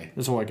white guy.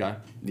 It's a white guy.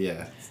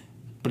 Yeah.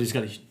 But he's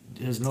got his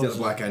nose... He's got a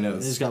black eye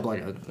nose. He's got a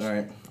black eye. All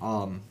right.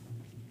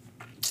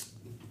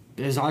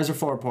 His eyes are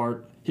far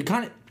apart. He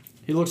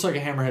looks like a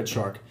hammerhead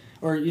shark.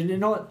 Or, you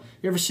know what?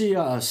 You ever see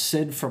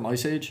Sid from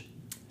Ice Age?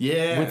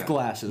 Yeah. With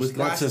glasses. With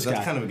glasses,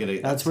 that's kind of a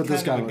good... That's what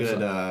this guy looks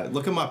like.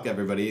 Look him up,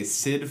 everybody.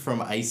 Sid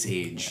from Ice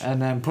Age.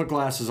 And then put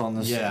glasses on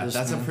this. Yeah, this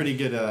that's man. a pretty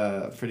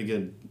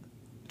good...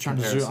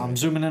 I'm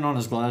zooming in on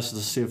his glasses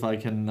to see if I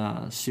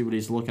can see what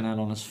he's looking at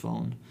on his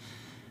phone.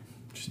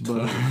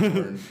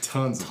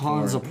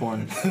 Tons of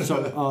porn.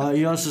 So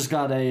he also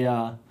got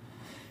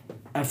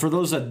And for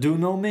those that do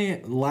know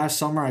me, last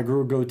summer I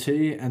grew a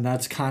goatee, and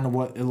that's kind of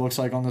what it looks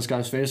like on this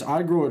guy's face.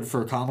 I grew it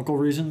for comical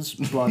reasons,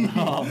 but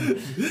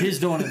he's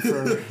doing it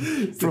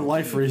for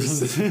life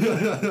reasons. All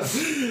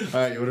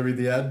right, you want to read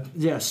the ad?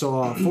 Yeah, so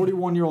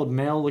 41-year-old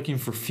male looking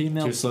for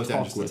female to Slow down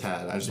talk just with. a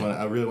tad. I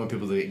really want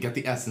people to get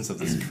the essence of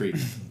this creep.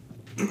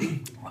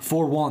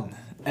 41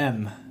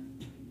 M,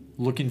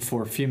 looking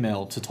for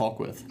female to talk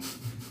with.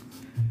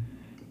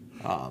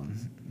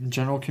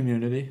 General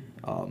community.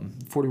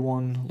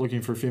 41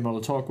 looking for female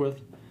to talk with.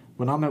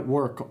 When I'm at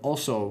work,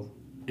 also,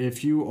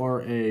 if you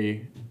are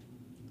a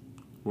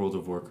World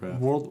of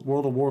Warcraft.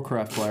 World of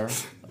Warcraft player,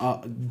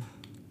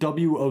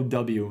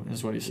 WOW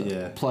is what he said.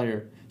 Yeah.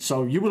 Player.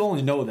 So you would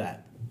only know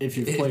that if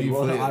you've played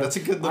World. That's a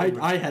good.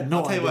 I had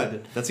no I'll tell you idea.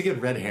 what. That's a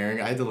good red herring.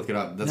 I had to look it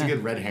up. That's a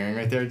good red herring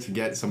right there to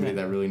get somebody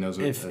that really knows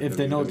what. If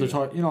they know what they're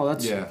talking,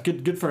 that's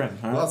good for him.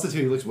 Well, also too,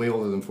 he looks way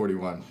older than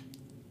 41.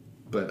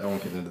 But I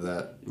won't get into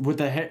that. With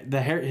the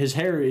hair, his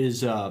hair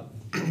is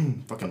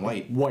fucking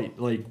white. White,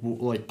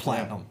 like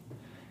platinum.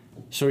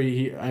 So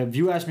if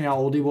you asked me how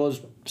old he was,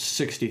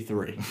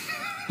 63.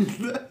 I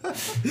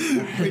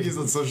think he's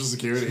on Social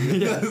Security.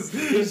 Yeah.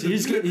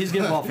 he's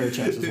getting welfare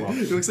checks as well.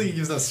 It looks like he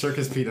gives out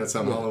circus peanuts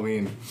on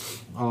Halloween.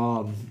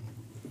 I'm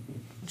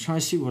trying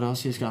to see what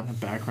else he's got in the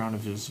background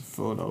of his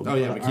photo. Oh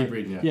yeah, but keep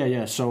reading.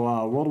 Yeah. So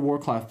World of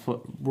Warcraft,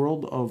 what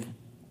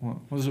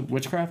was it?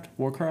 Witchcraft,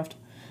 Warcraft.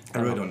 I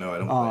really don't know. I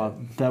don't play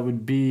it. That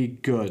would be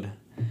good.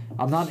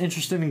 I'm not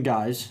interested in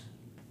guys.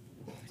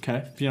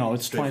 Okay,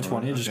 it's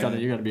 2020.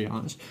 You gotta be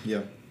honest.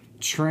 Yeah.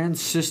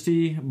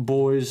 Transcisty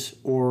boys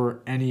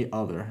or any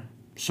other.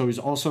 So he's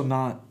also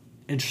not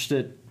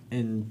interested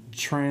in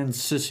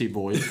transissy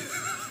boys.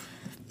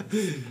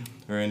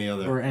 Or any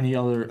other. Or any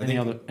other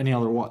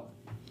what?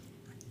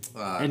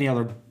 Any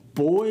other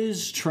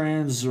boys,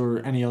 trans, or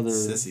any other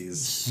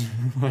sissies.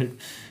 Like,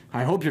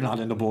 I hope you're not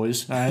into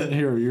boys.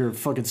 You're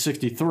fucking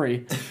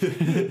 63.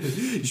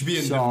 You should be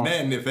into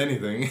men, if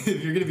anything.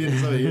 If you're gonna be into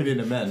somebody, you'd be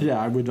into men.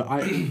 Yeah, I would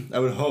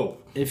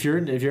hope. If you're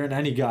in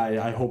any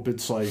guy, I hope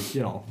it's like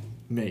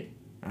me.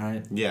 All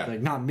right. Yeah.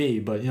 Like not me,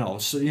 but you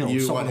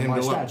someone want of him my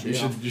to look.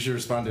 stature. You should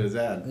respond to his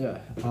ad. Yeah.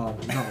 No.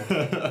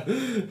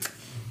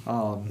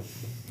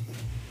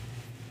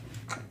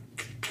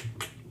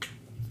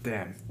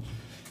 Damn.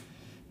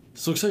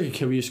 This looks like a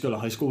kid we used to go to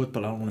high school with,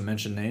 but I don't want to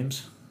mention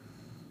names.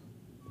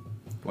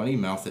 Why don't you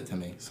mouth it to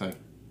me? It's like,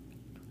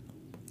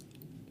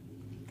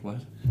 what?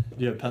 Do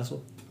you have a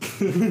pencil?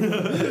 I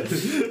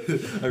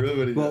really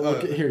want to. Well,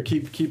 here,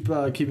 keep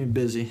me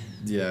busy.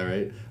 Yeah,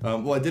 right.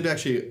 Well, I did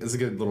actually. It's a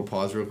good little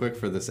pause, real quick,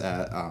 for this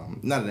ad.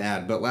 Not an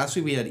ad, but last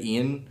week we had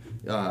Ian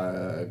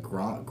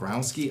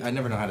Growski. I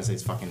never know how to say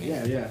his fucking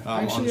name. Yeah.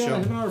 Actually, on the show.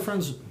 him and I were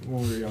friends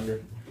when we were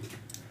younger.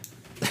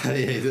 Yeah,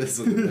 this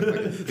is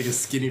like a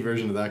skinny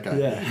version of that guy.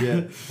 Yeah.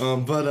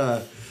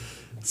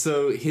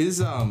 So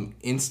his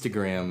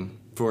Instagram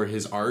for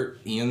his art,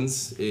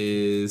 Ian's,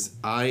 is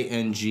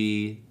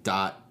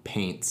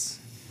ing.paints.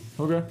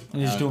 Okay.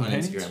 And he's doing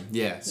paintings? Instagram.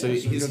 Yeah. So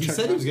he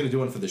said he was going to do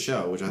one for the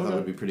show, which I thought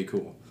would be pretty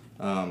cool.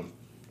 So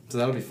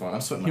that'll be fun.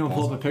 I'm sweating my balls. You want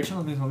to pull up a picture?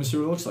 Let me see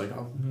what it looks like.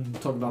 I'll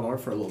talk about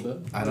art for a little bit.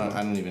 I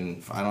don't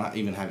even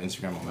have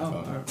Instagram on my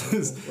phone. Right.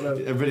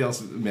 Everybody else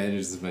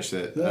manages my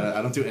shit. Yeah.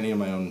 I don't do any of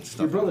my own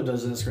stuff. Your brother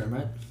does Instagram,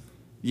 right?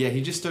 Yeah,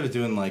 he just started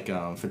doing like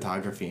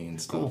photography and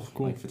stuff.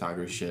 Cool. Like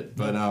photography shit.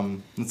 But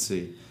let's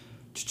see.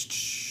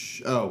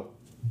 Oh,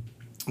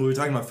 we were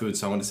talking about food,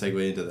 so I want to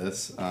segue into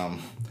this. I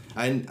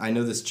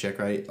know this chick,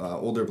 right?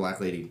 Older black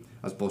lady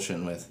I was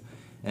bullshitting with,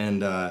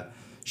 and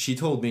she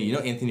told me,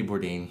 Anthony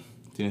Bourdain.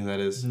 Do you know who that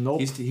is? Nope.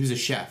 He was a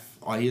chef.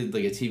 He had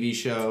like a TV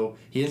show.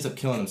 He ends up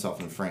killing himself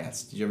in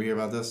France. Did you ever hear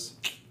about this?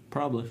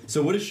 Probably.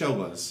 So what his show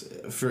was,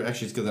 actually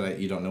it's good that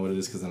you don't know what it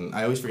is, because then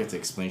I always forget to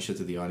explain shit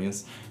to the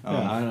audience.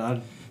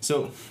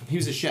 So he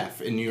was a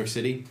chef in New York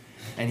City,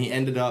 and he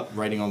ended up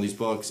writing all these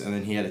books, and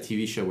then he had a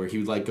TV show where he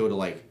would like go to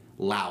like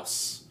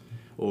Laos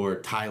or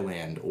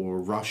Thailand or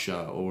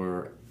Russia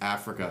or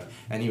Africa,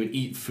 and he would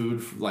eat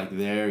food like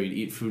there, he'd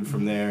eat food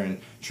from there and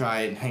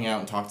try and hang out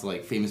and talk to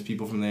like famous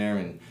people from there,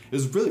 and it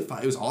was really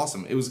fun. It was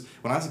awesome. It was,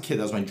 when I was a kid,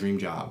 that was my dream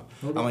job.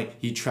 Okay. I'm like,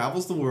 he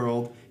travels the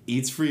world,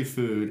 eats free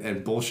food,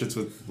 and bullshits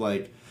with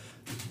like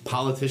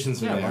politicians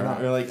from there.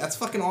 Or like, that's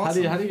fucking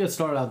awesome. How do you get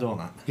started out doing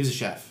that? He was a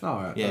chef. Oh,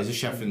 right. Yeah, he's a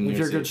chef in New York If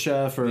you're City. a good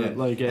chef or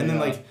like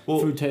a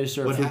food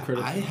taster or food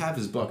critic. I have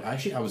his book.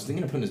 Actually, I was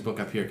thinking of putting his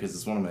book up here because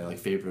it's one of my like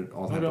favorite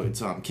all-time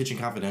books. It's Kitchen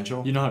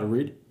Confidential. You know how to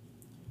read?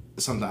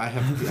 Something I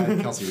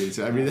have Kelsey read it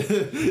to. I mean,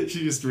 she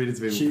used to read it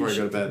to me before I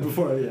go to bed.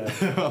 Before, yeah.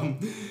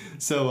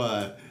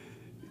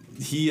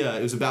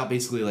 It was about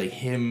basically like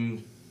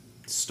him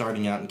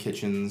starting out in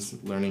kitchens,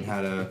 learning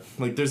how to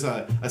like. There's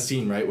a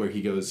scene right where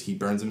he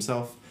burns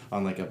himself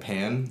on like a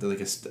pan, like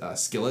a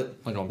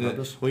skillet. Like on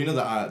purpose? Well,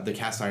 the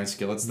cast iron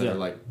skillets that are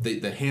like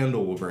the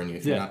handle will burn you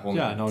if you're not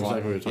holding. Yeah, I know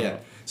exactly what you're talking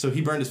about. So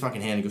he burned his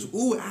fucking hand. He goes,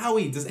 "Ooh,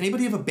 owie! Does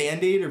anybody have a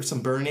Band-Aid or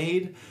some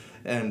Burn-Aid?"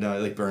 And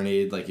like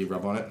Burn-Aid, like you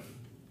rub on it.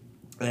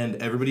 And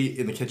everybody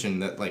in the kitchen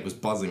that like was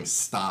buzzing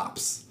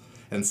stops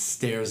and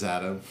stares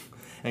at him,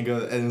 and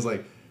is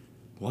like,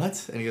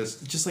 what? And he goes,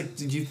 just like,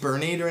 did you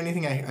Bourdain or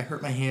anything? I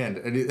hurt my hand.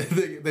 And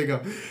they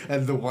go,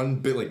 and the one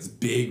bit, like, this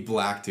big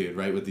black dude,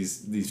 right, with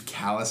these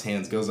callous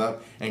hands goes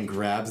up and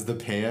grabs the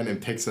pan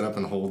and picks it up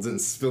and holds it and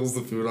spills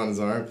the food on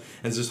his arm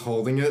and is just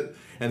holding it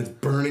and it's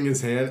burning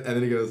his hand. And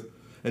then he goes,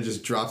 and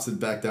just drops it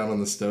back down on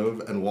the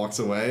stove and walks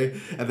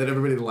away. And then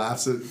everybody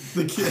laughs at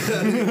the kid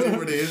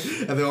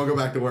and they all go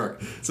back to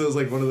work. So it's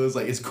like one of those,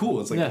 like, it's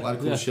cool. It's like a lot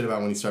of cool shit about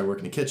when he started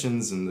working in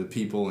kitchens and the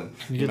people and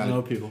you get to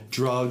know people.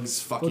 Drugs,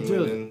 fucking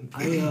women.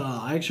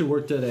 I actually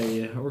worked at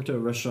a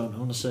restaurant. I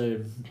want to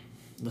say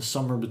the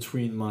summer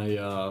between my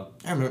I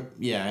remember.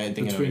 Yeah, I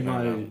think between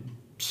my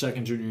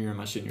second junior year and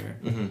my senior year.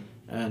 Mm-hmm.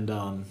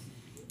 And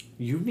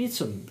you meet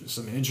some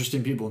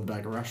interesting people in the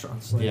back of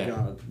restaurants. Like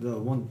the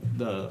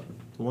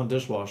one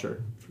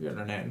dishwasher, forget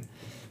her name.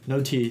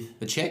 No teeth.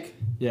 The chick?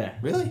 Yeah.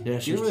 Really? Yeah. You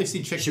didn't really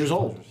see chicks. She was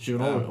old. She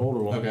was an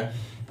older woman. Okay.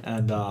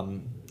 And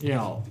you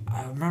know,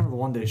 I remember the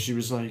one day she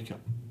was like,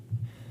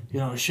 you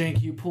know, Shayne,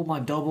 can you pull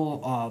my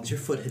double? Is your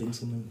foot hitting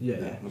something?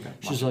 Yeah. Okay.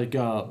 She's like,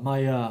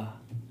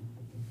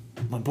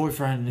 my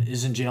boyfriend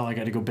is in jail. I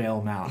got to go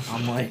bail him out.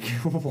 I'm like,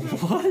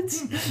 what?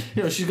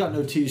 You know, she's got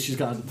no teeth. She's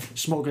got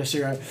smoking a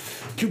cigarette.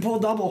 Can you pull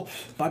a double?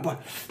 My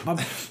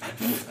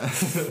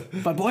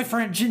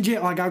boyfriend's in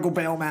jail. I got to go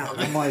bail him out.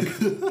 I'm like,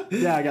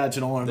 yeah, I got you.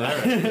 Don't worry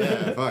about it.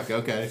 Yeah, fuck,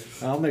 okay.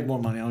 I'll make more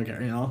money. I don't care,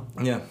 you know?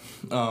 Yeah.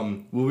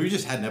 Well, we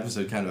just had an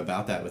episode kind of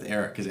about that with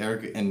Eric, because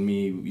Eric and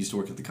me used to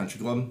work at the country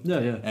club. Yeah.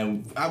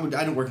 And I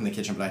didn't work in the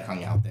kitchen, but I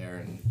hung out there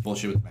and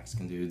bullshit with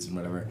Mexican dudes and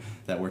whatever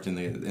that worked in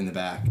the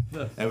back.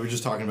 Yeah. And we were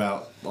just talking about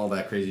all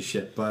that crazy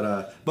shit.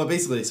 But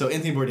basically, so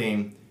Anthony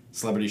Bourdain,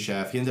 celebrity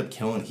chef, he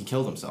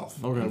killed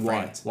himself. Okay, in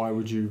why? France. Why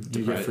would you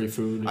get free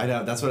food? I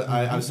know, that's what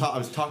I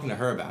was talking to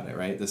her about it,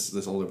 right?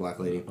 This older black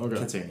lady. Okay. I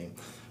can't say her name.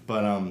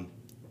 But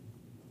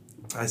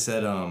I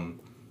said I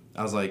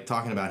was like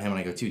talking about him and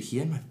I go, dude, he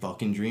had my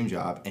fucking dream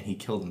job and he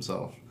killed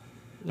himself.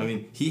 Yeah. I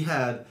mean, he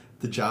had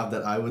the job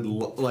that I would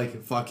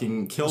like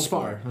fucking kill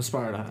for.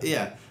 Aspire to have.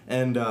 Yeah,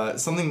 and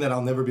something that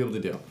I'll never be able to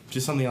do.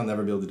 Just something I'll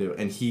never be able to do.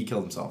 And he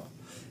killed himself.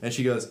 And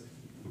she goes,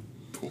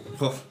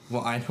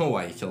 well, I know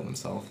why he killed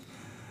himself.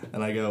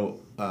 And I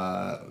go,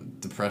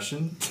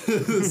 depression?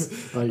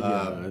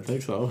 Yeah, I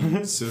think so.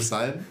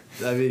 Suicide?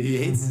 I mean,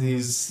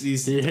 he's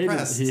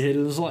depressed. He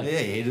hated his life. Yeah,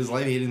 he hated his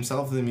life, he hated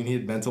himself. I mean, he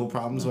had mental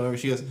problems, whatever.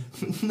 She goes,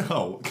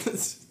 no.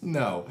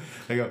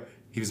 I go,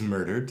 he was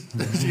murdered.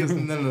 She goes,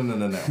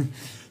 no.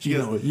 She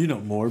goes, you know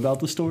more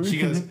about the story?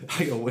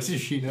 I go, what does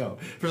she know?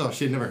 First off,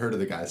 she had never heard of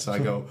the guy. So I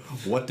go,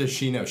 what does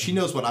she know? She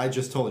knows what I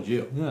just told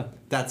you. Yeah.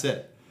 That's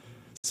it.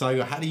 So I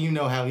go, how do you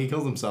know how he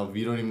killed himself if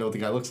you don't even know what the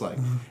guy looks like?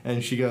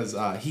 And she goes,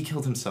 he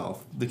killed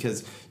himself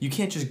because you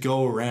can't just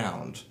go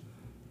around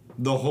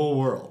the whole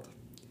world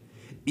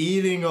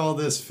eating all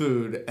this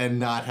food and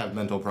not have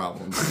mental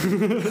problems.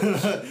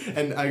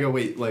 And I go,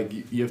 wait, like,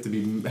 you have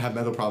to have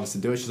mental problems to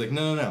do it? She's like,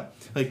 no.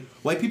 Like,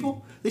 white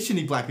people, they shouldn't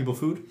eat black people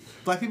food.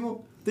 Black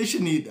people, they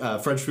shouldn't eat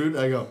French food.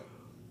 I go,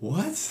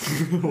 what?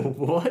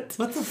 What?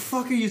 What the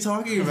fuck are you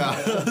talking about?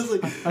 I was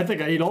like, I think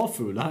I eat all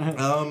food. I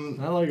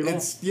like it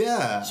all.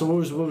 Yeah. So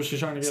what was she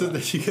trying to get So at?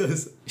 then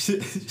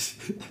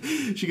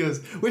she goes,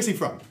 where's he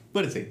from?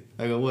 What is he?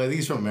 I go, well, I think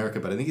he's from America,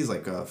 but I think he's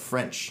like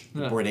French.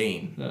 Yeah.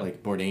 Bourdain. Yeah.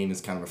 Like, Bourdain is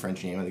kind of a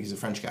French name. I think he's a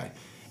French guy.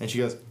 And she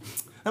goes,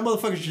 that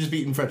motherfucker should just be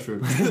eating French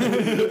food.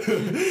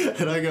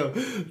 And I go,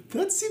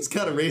 that seems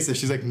kind of racist.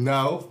 She's like,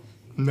 no.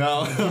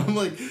 I'm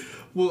like,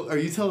 well, are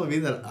you telling me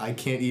that I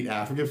can't eat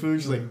African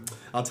food? She's like,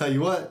 I'll tell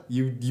you what,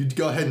 you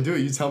go ahead and do it.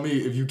 You tell me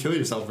if you kill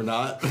yourself or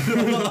not.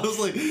 I was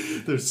like,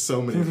 there's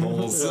so many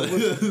holes.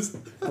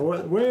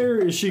 Where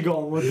is she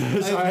going with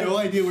this? I have no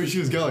idea where she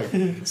was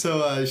going.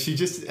 So she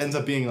just ends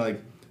up being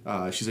like,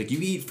 she's like, you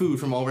eat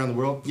food from all around the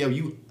world? Yeah,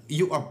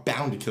 you are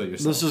bound to kill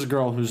yourself. This is a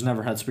girl who's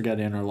never had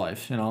spaghetti in her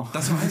life, you know?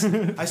 That's what I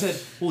said. I said,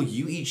 well,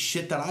 you eat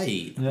shit that I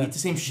eat. Yeah. You eat the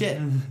same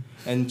shit.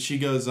 And she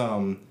goes,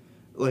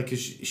 like, 'cause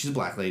she's a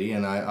black lady,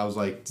 and I was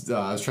like,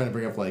 I was trying to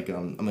bring up, like,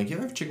 I'm like, you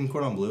ever have chicken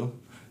cordon bleu?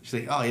 She's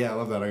like, oh, yeah, I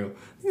love that. I go,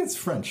 I think it's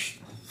French.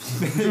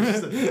 And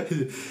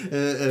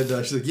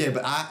she's like, yeah,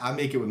 but I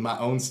make it with my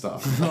own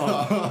stuff.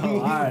 All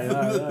right.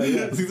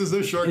 Yeah. There's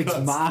no shortcuts.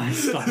 It's my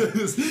stuff.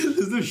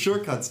 There's no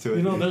shortcuts to it.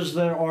 You know,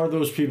 there are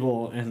those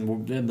people in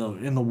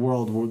the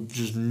world who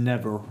just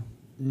never,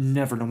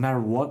 no matter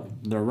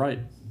what, they're right.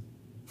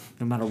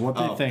 No matter what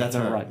they think,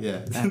 they're right.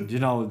 Yeah. And, you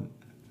know,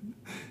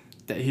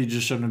 that he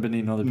just shouldn't have been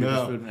eating other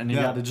people's food, and he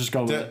got to just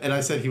go with it. And I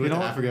said he went to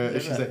Africa,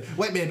 and she's like,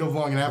 white man don't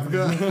belong in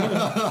Africa.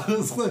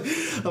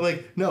 I'm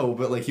like, no,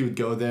 but like he would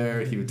go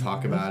there, he would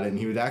talk about it, and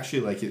he would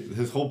actually, like,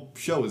 his whole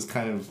show was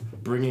kind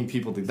of bringing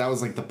people to, that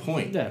was like the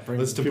point. Yeah,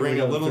 was to bring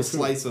a little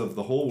slice of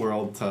the whole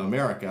world to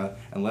America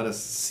and let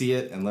us see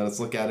it and let us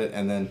look at it,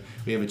 and then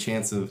we have a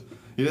chance of,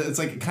 you know, it's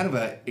like kind of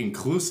an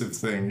inclusive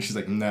thing. She's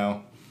like,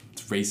 no.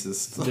 it's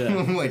racist. Yeah.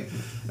 I'm like,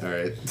 all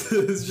right.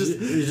 It's just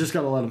you just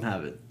gotta let them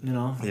have it, you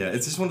know. Yeah,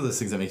 it's just one of those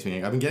things that makes me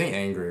angry. I've been getting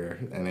angrier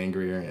and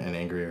angrier and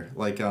angrier.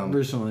 Like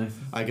Recently.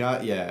 I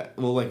got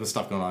like with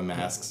stuff going on,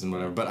 masks and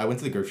whatever. But I went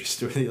to the grocery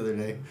store the other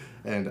day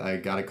and I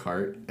got a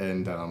cart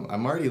and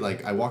I'm already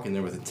like I walk in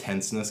there with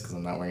intenseness because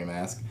I'm not wearing a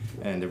mask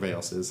and everybody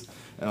else is.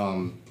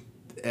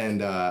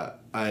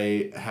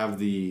 I have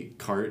the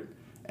cart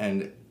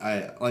and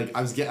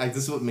this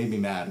is what made me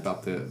mad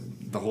about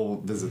the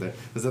whole visit there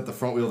was that the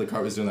front wheel of the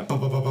cart was doing that.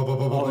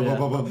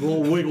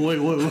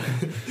 Wiggle.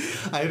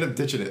 I ended up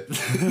ditching it.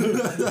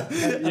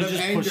 You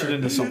just push it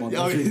into someone.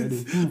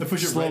 I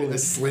push it right, I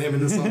slam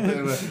into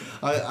something.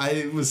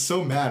 I was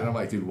so mad, and I'm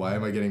like, dude, why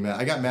am I getting mad?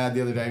 I got mad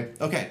the other day.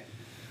 Okay,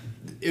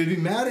 it would be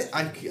mad.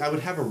 I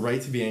would have a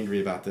right to be angry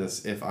about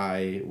this if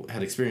I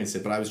had experienced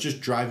it, but I was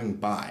just driving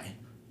by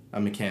a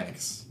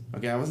mechanic's.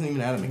 Okay, I wasn't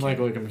even at a mechanic.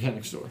 Like a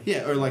mechanic store.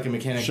 Yeah, or like a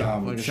mechanic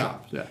shop.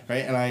 Yeah.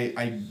 Right, and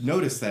I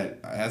noticed that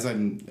as I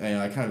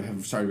kind of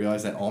have started to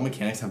realize that all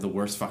mechanics have the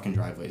worst fucking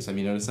driveways. Have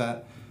you noticed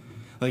that?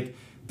 Like,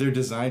 they're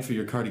designed for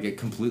your car to get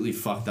completely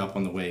fucked up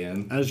on the way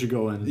in. As you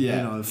go in.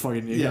 Yeah.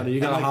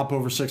 You gotta hop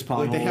over 6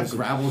 potholes. Like, they have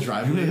gravel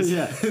driveways.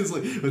 Yeah. It's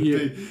like,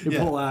 you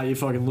pull out, you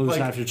fucking lose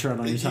half your tread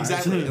on your tires.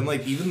 Exactly. And,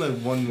 like, even the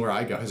one where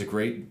I go has a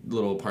great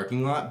little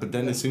parking lot, but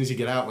then as soon as you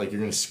get out, like, you're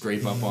going to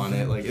scrape up on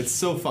it. Like, it's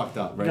so fucked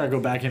up, right? You gotta go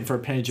back in for a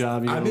paint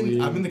job. I'm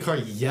in the car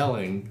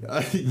yelling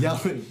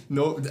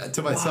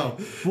to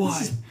myself. Why?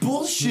 This is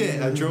bullshit.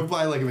 I drove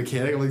by, like, a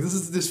mechanic. I'm like,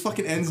 this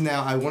fucking ends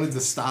now. I wanted to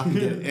stop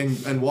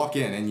and walk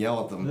in and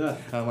yell at them. Yeah.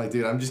 And I'm like,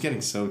 dude, I'm just getting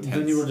so tense.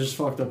 Then you would have just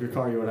fucked up your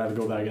car. You would have to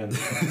go back in.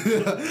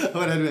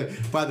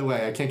 By the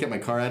way, I can't get my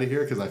car out of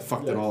here because I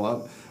fucked it all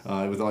up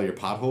with all your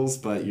potholes.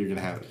 But you're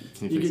gonna have it.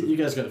 Can you fix it? You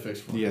guys gotta fix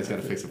it. You guys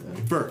gotta fix it for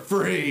me for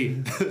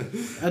free.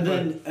 and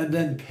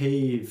then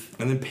pave.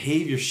 And then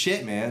pave your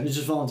shit, man. You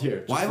just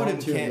volunteer. Why would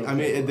it? I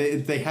mean,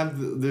 they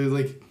have. They're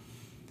like.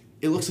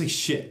 It looks like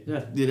shit.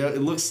 Yeah. You know,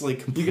 it looks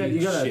like complete shit.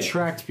 You gotta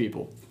attract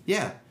people.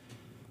 Yeah.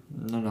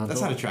 No,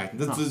 that's not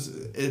attractive. That's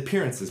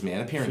appearances,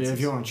 man. Appearances. Yeah,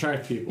 if you want to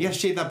attract people. You gotta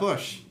shave that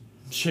bush.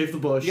 Shave the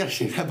bush. You gotta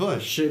shave that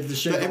bush. Shave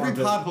the every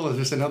pothole is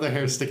just another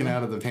hair sticking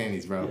out of the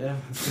panties, bro. Yeah.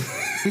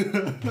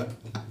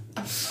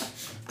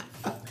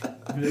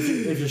 I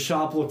mean, if your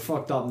shop look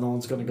fucked up, no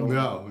one's gonna go in.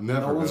 No,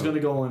 never. No one's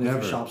gonna go in never.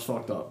 if your shop's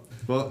fucked up.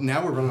 Well,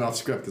 now we're running off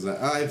script because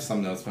I have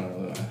some notes, but I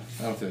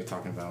don't feel like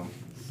talking about them.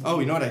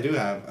 Oh, you know what I do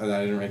have that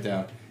I didn't write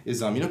down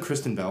is you know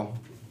Kristen Bell.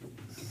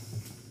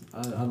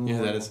 I don't know. You know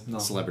who that is? No.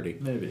 Celebrity.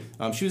 Maybe.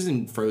 She was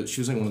in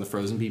she was like one of the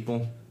Frozen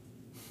people.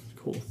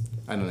 Cool.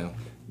 I don't know.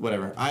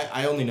 Whatever.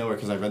 I only know her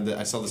because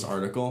I saw this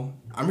article.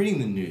 I'm reading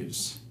the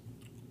news.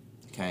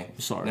 Okay.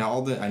 Sorry.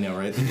 Now I know,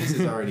 right? The news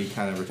is already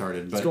kind of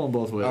retarded, but it's going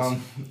both ways.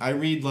 I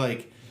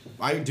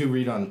do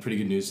read on pretty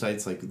good news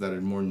sites like that are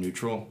more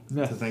neutral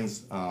to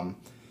things.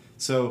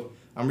 So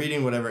I'm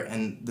reading whatever,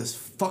 and this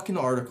fucking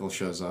article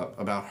shows up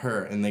about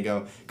her, and they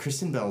go,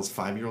 Kristen Bell's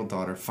 5-year-old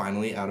daughter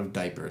finally out of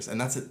diapers, and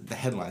that's the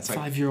headline. So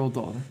 5-year-old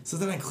daughter. So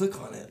then I click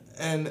on it,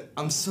 and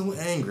I'm so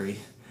angry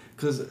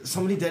because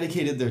somebody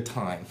dedicated their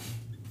time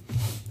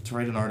to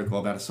write an article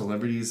about a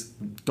celebrity's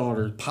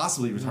daughter,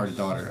 possibly retarded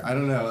daughter. I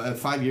don't know. At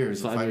 5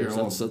 years, a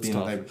 5-year-old that's being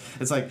tough. a diaper.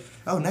 It's like,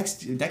 oh,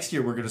 next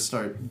year we're gonna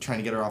start trying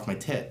to get her off my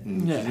tit.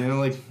 And, yeah. You know,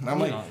 like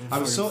I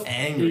was so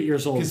angry. 8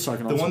 years old.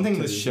 The one thing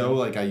in the show,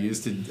 like I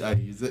use it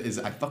is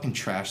I fucking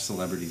trash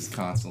celebrities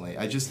constantly.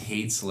 I just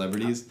hate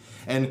celebrities,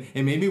 and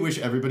it made me wish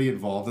everybody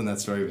involved in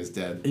that story was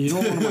dead. You know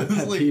what one of my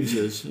pet like, peeves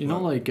is? You know,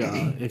 like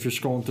if you're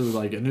scrolling through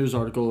like a news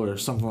article or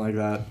something like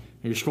that, and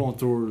you're scrolling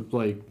through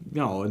like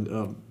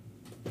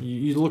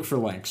you look for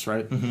links,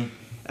 right? Mm-hmm.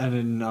 And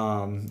then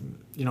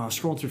I was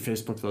scrolling through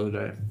Facebook the other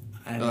day,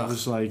 and it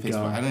was like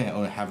Facebook. I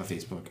didn't have a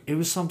Facebook. It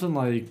was something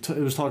like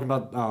it was talking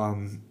about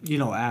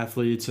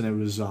athletes, and it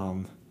was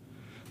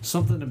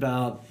something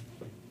about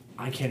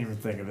I can't even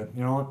think of it.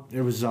 You know what?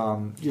 It was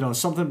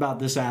something about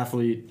this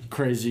athlete,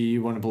 crazy,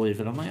 you wouldn't believe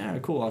it. I'm like, all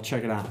right, cool, I'll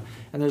check it out.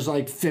 And there's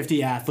like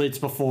 50 athletes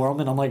before him,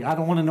 and I'm like, I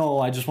don't want to know.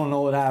 I just want to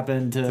know what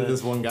happened to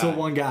this one guy. To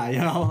one guy, you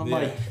know. I'm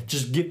like,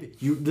 just give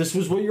you. This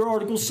was what your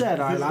article said.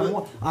 I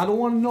don't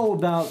want to know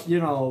about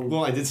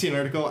Well, I did see an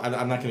article.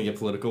 I'm not going to get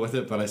political with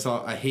it, but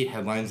I hate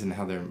headlines and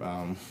how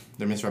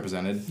they're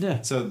misrepresented.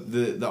 Yeah. So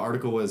the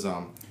article was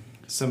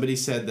somebody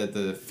said that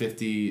the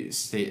 50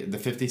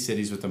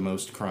 cities with the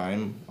most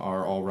crime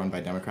are all run by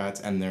Democrats,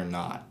 and they're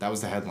not. That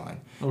was the headline.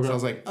 Okay. So I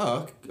was like,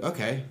 oh,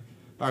 okay.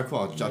 All right, cool.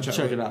 I'll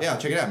check it out. Yeah, I'll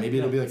check it out. Maybe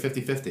it'll be like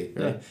 50-50.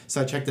 Right? Yeah.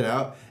 So I checked it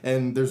out,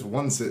 and there's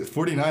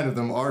 49 of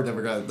them are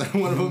Democrats.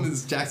 One of them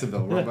is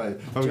Jacksonville.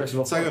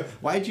 Jacksonville. So I go,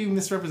 why'd you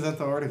misrepresent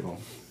the article?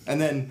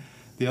 And then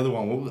the other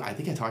one, I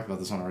think I talked about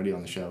this one already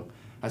on the show.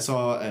 I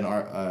saw an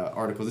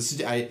article. It's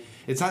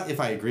not if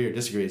I agree or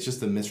disagree. It's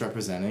just the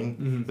misrepresenting.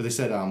 Mm-hmm. But they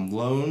said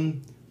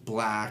lone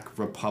black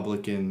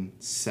Republican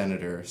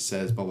senator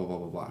says blah blah blah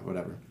blah blah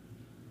whatever.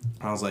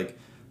 And I was like,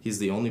 he's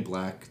the only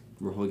black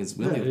Republicans.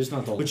 He's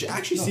not the which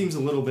actually seems a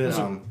little bit.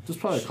 There's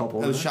probably a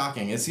couple. It was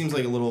shocking. It seems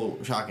like a little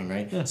shocking,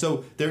 right? Yeah.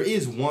 So there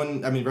is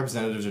one. I mean,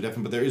 representatives are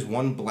different, but there is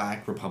one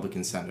black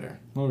Republican senator.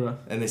 Okay.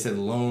 And they said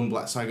lone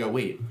black. So I go,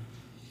 wait.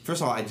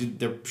 First of all,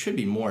 there should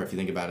be more if you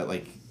think about it.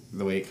 Like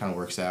the way it kind of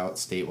works out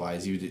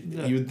state-wise, you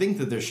would think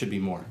that there should be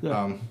more.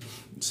 Yeah.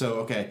 So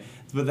okay,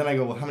 but then I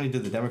go, well, how many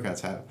did the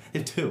Democrats have? They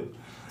have 2.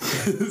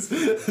 So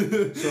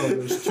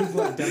there's 2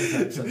 black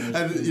Democrats and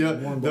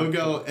one they'll black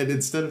go, and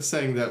instead of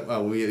saying that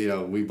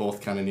we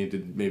both kind of need to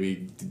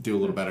maybe do a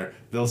little better,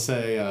 they'll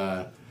say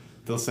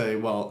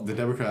well, the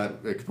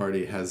Democratic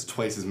Party has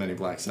twice as many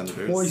black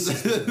senators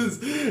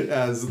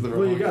as the Republicans.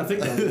 Well, you gotta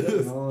think about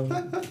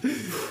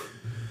it.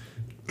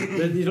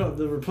 Then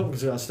the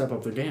Republicans gotta step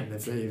up their game.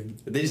 If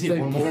they just need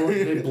one more.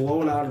 They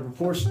blow it out of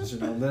proportions,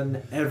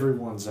 then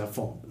everyone's at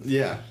fault.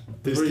 Yeah.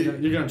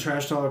 You're gonna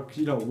trash talk,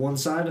 one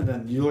side, and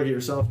then you look at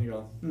yourself and you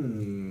go,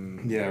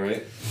 Yeah,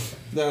 right.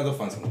 No, they'll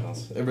find something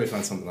else. Everybody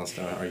finds something else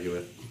to argue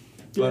with.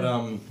 Yeah. But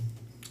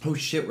oh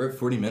shit, we're at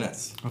 40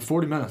 minutes.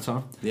 40 minutes,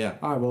 huh? Yeah.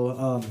 All right.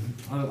 Well,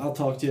 I'll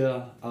talk to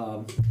you.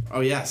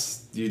 Oh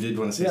yes, you did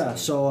want to say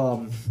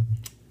something. Yeah.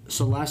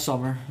 So last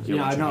summer,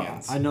 I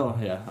know.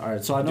 Yeah. All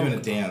right. So I know. Doing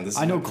a Dan.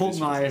 I know Colt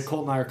and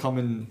I are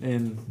coming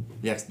in.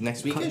 Yeah,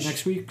 next week.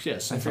 Next week,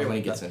 yes. I forget when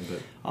he gets in,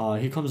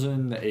 but he comes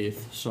in the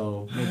 8th,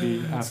 so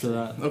maybe after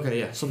that. Okay,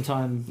 yeah.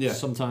 Sometime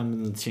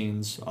in the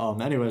teens.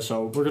 Anyway,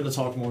 so we're gonna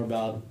talk more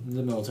about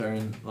the military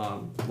and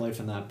life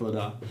and that.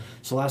 But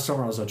so last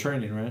summer I was at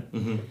training, right?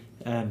 Mm-hmm.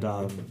 And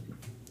the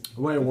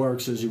way it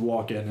works is you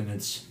walk in and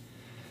it's,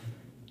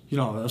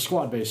 a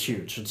squad base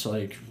huge. It's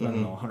like I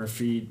don't know, 100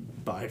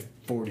 feet by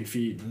 40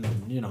 feet,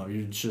 and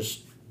you're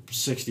just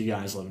 60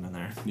 guys living in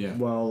there. Yeah.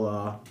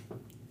 Well,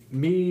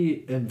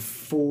 me and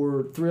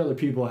 3 other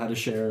people had to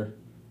share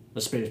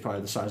a space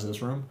probably the size of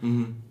this room.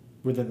 Mm-hmm.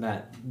 Within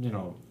that,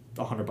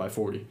 100 by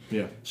 40.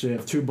 Yeah. So you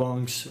have 2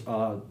 bunks,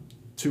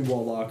 2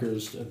 wall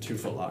lockers, and 2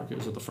 foot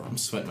lockers at the front. I'm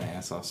sweating my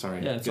ass off.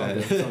 Sorry. Yeah, it's all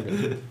good.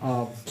 It's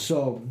all good.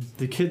 So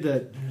the kid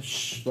that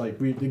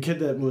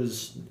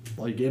was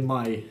like in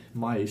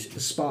my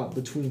spot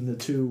between the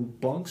 2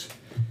 bunks.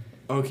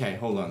 Okay,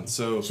 hold on.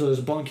 So there's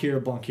a bunk here,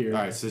 a bunk here.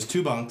 All right, so there's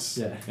 2 bunks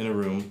in a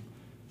room.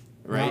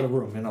 Right? Not a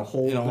room, in a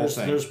whole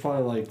thing. There's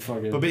probably like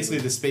fucking. But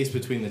basically, the space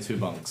between the 2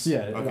 bunks.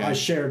 Yeah, okay. I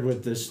shared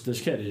with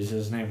this kid.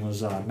 His name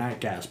was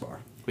Matt Gaspar.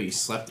 Wait, you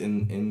slept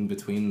in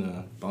between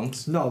the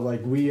bunks? No,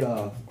 like we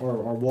our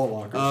wall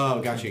lockers. Oh,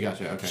 gotcha.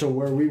 Okay. So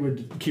where we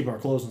would keep our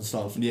clothes and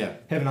stuff. Yeah.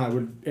 Him and I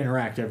would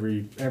interact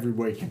every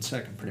waking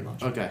second, pretty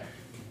much. Okay.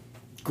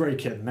 Great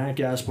kid, Matt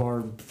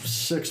Gaspar,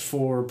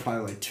 6'4",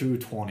 probably like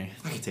 220.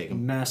 I could take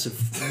him. Massive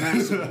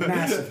kid,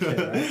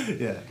 right?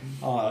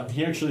 Yeah.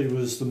 He actually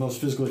was the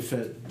most physically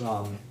fit.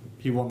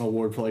 He won the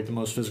award for like the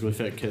most physically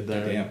fit kid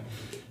there. Damn.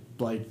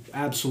 Like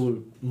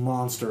absolute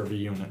monster of a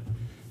unit,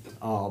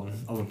 of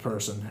a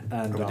person.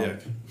 And I'm a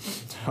dick.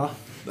 Huh?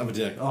 I'm a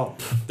dick. Oh,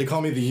 they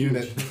call me the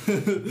unit.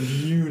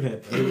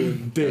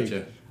 Unit,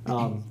 big.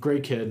 Gotcha.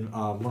 Great kid.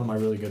 One of my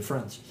really good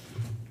friends.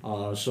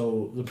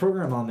 So the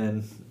program I'm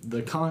in,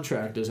 the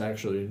contract is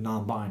actually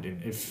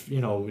non-binding. If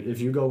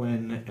you go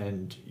in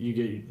and you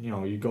get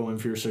you go in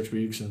for your 6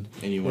 weeks and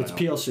it's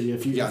PLC.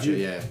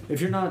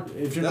 If you're not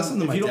that's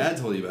something my dad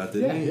told you about,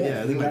 didn't he?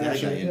 Yeah, I think my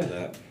dad got you into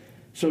that.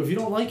 So if you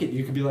don't like it,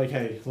 you could be like,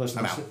 hey,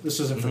 listen, this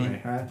isn't for me,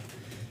 all right?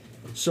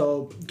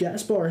 So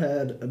Gaspar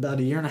had about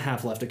 1.5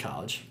 years left of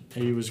college.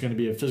 He was going to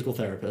be a physical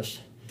therapist,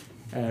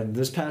 and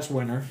this past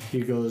winter he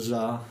goes,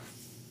 I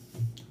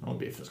want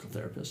to be a physical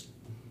therapist.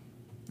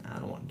 I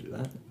don't want to do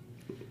that.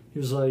 He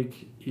was like,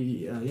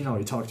 he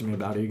talked to me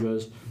about it. He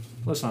goes,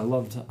 listen, I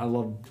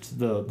loved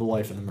the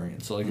life in the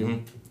Marines. So like,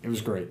 it was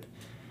great.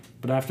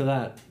 But after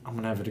that, I'm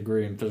gonna have a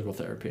degree in physical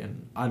therapy,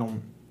 and I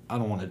don't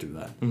want to do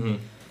that. Mm-hmm.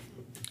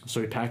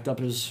 So he packed up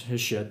his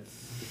shit,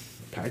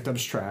 packed up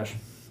his trash,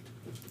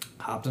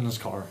 hopped in his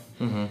car,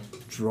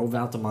 drove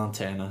out to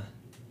Montana,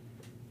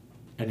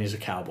 and he's a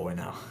cowboy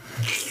now.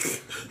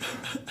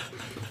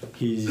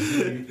 He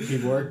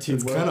worked.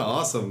 It's kind of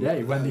awesome. Yeah,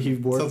 he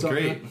worked. Sounds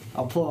great.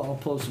 I'll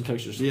pull some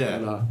pictures. Yeah.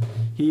 But,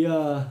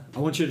 I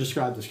want you to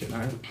describe this kid. All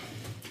right.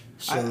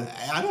 So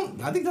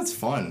I think that's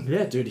fun.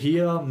 Yeah, dude.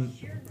 No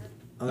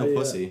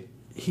pussy.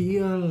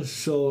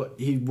 So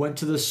he went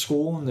to this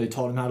school and they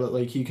taught him how to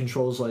he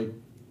controls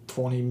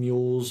 20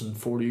 mules and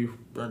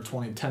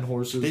 10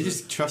 horses. They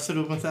just trusted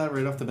him with that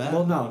right off the bat?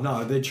 Well,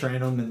 no, they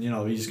train him and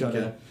he's got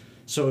to.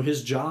 So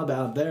his job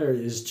out there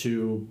is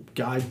to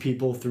guide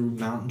people through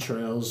mountain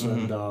trails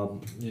and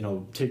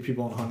take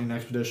people on hunting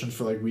expeditions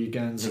for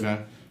weekends.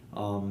 Okay.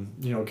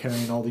 And,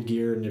 carrying all the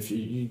gear, and if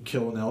you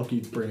kill an elk,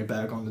 you bring it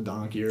back on the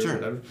donkey or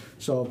whatever.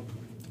 So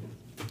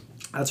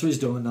that's what he's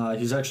doing.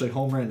 He's actually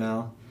home right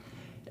now,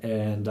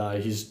 and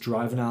he's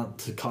driving out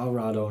to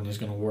Colorado, and he's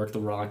going to work the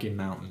Rocky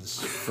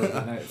Mountains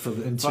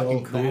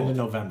until the end of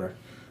November.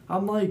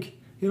 I'm like,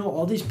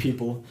 all these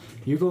people,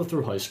 you go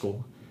through high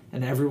school,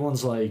 and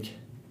everyone's like,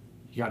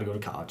 you got to go to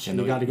college.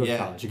 You got to go to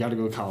college. You got to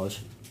go to college.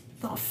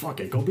 No, fuck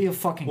it. Go be a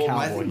fucking Well, cowboy,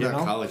 my thing you about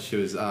know? college too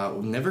is I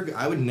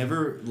would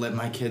never let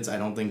my kids, I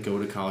don't think, go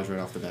to college right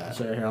off the bat.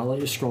 So here, I'll let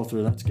you scroll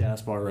through. That's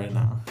gas bar right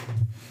now.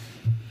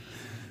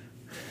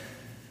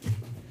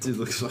 Dude,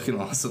 looks fucking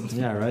awesome.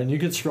 Yeah, right. And you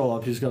can scroll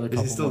up. He's got a couple.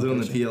 Is he still more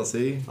doing pictures. the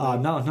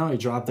PLC? No, he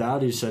dropped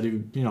out. He said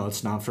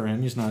it's not for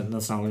him.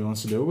 That's not what he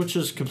wants to do, which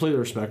is completely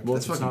respectable.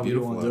 That's It's fucking not what you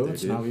beautiful want to do. out there,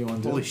 It's dude. not what you want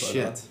to do. Holy but,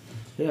 shit.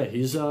 Yeah,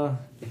 he's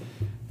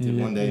Dude,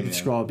 one day, you can man.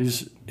 scroll up.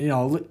 He's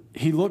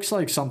he looks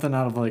like something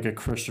out of like a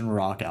Christian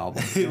rock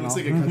album. He looks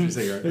like a country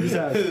singer.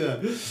 Exactly. Yeah,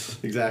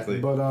 exactly.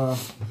 But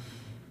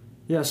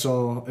yeah.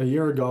 So a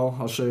year ago,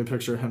 I'll show you a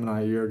picture of him and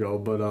I a year ago.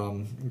 But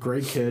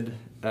great kid,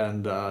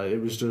 and it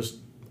was just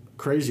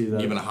crazy that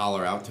You're gonna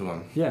holler out to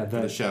him. Yeah, for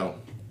the show.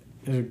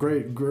 He's a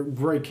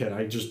great kid.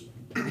 I just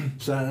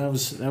so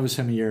that was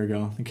him a year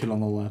ago. The kid on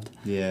the left.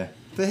 Yeah.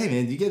 But hey,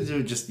 man, you get to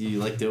do just you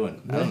like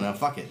doing. I don't know.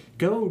 Fuck it.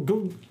 Go.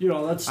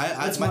 That's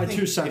my thing.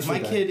 2 cents.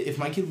 If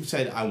my kid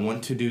said, "I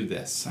want to do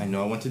this. I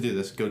know I want to do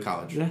this. Go to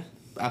college." Yeah.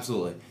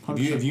 Absolutely.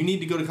 100%. If you need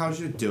to go to college,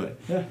 do it.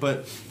 Yeah.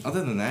 But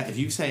other than that, if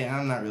you say,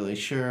 "I'm not really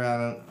sure,"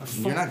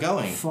 you're not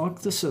going. Fuck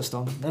the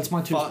system. That's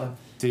my 2 cents.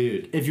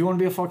 Dude. If you want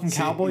to be a fucking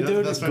cowboy, you know,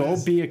 dude, that's what it go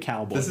is. be a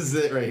cowboy. This is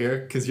it right here,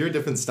 because you're a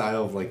different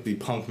style of like the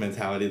punk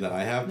mentality that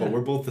I have, but Yeah.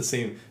 we're both the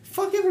same.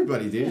 Fuck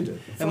everybody, dude. Yeah, dude.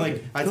 And Fuck like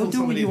it. I Go told do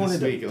what somebody you this wanna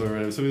do. week, or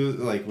whatever, so we was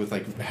like with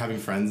like having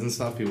friends and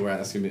stuff. People were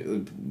asking me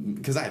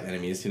because I have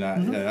enemies, you know.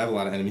 Mm-hmm. I have a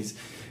lot of enemies.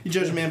 You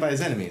judge a man by his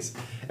enemies,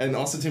 and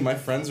also too, my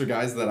friends are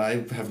guys that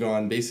I have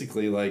gone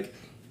basically like.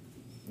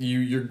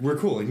 We're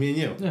cool, like me and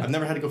you. Yeah. I've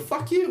never had to go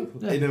fuck you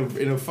Yeah.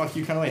 in a fuck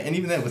you kind of way. And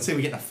even then, let's say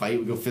we get in a fight,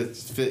 we go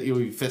fist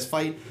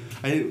fight.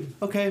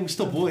 We're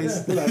still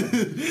boys. Yeah,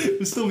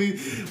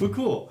 we're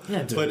cool.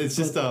 Yeah, dude. But it's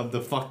just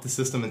the fuck the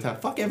system and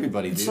fuck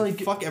everybody, It's dude.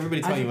 like Fuck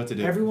everybody telling you what to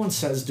do. Everyone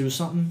says do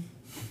something,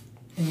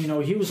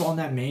 and he was on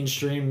that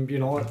mainstream. You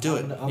know what? Do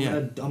it.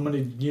 I'm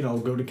gonna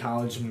go to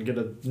college. I'm gonna get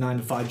a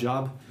 9-to-5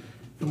 job.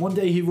 And one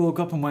day he woke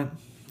up and went,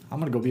 I'm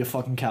gonna go be a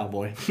fucking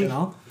cowboy. You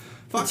know.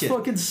 Fuck it's it.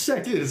 fucking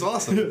sick. Dude, it's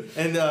awesome.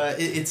 And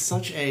it's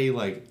such a,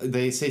 like,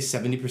 they say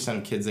 70%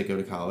 of kids that go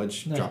to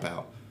college drop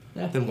out.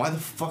 Yeah. Then why the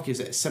fuck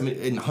is it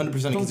 100% of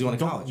kids going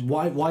to college?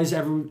 Why is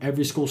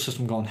every school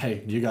system going,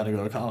 hey, you gotta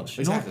go to college?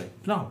 You know? Exactly.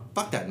 No.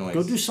 Fuck that noise.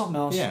 Go do something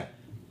else. Yeah.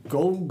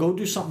 Go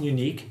do something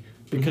unique.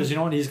 Because you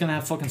know what? He's gonna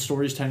have fucking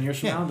stories 10 years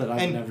from now that I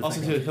would never also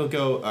think too, of. he'll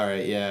go, all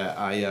right,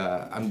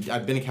 yeah,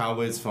 I've been a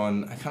cowboy, it's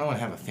fun. I kind of want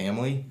to have a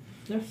family.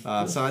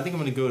 Yeah. So I think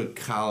I'm going to go to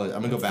college.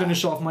 I'm going to go back.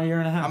 Finish off my year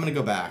and a half. I'm going to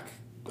go back.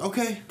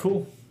 Okay.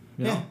 Cool.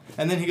 You Yeah. know?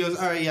 And then he goes,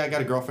 all right, yeah, I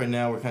got a girlfriend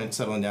now. We're kind of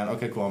settling down.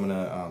 Okay, cool. I'm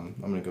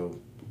gonna go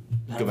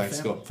Have a back to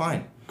school. family.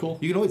 Fine. Cool.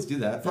 You can always do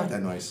that. Fuck Yeah.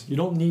 that noise. You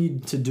don't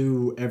need to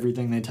do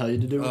everything they tell you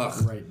to do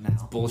Ugh. right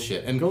now.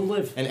 Bullshit. And Go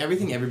live. And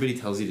everything everybody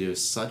tells you to do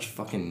is such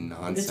fucking It's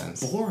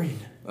nonsense. boring.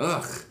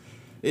 Ugh.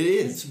 It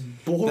is. It's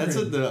boring. That's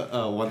what the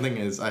one thing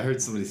is. I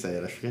heard somebody say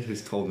it. I forget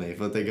who's told me,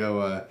 but they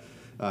go.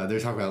 They're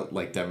talking about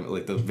like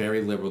the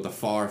very liberal, the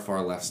far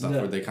left stuff, Yeah.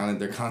 where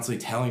they're constantly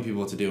telling people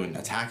what to do and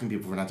attacking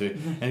people for not doing it.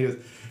 And he goes,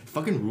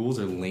 "Fucking rules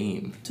are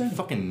lame. Dude,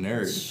 fucking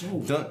nerd.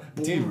 so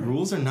Dude, boring.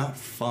 rules are not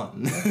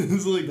fun.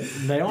 It's like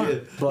They aren't. yeah,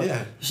 But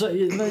yeah. so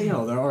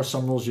there are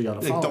some rules you gotta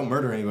Like, follow. don't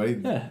murder anybody.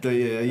 Yeah.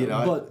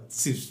 But But-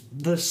 seems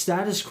The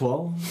status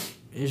quo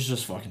is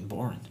just fucking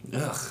boring.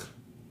 ugh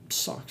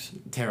Sucks.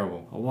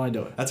 terrible. Why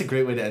do it? That's a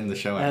great way to end the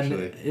show.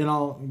 Actually,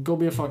 And go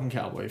be a fucking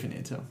cowboy if you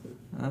need to.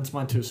 That's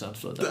my 2 cents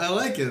for that. I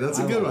like it. That's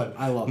a I good love one. it.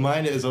 I love it.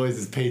 Mine is always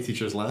is pay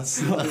teachers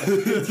less.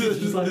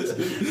 Just like-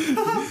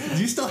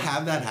 Do you still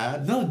have that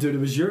hat? No, dude, it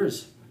was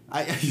yours.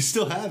 You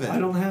still have it. I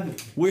don't have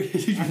it. Where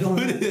did you I don't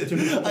put have it? it,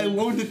 dude. I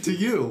loaned it to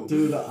you.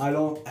 Dude, I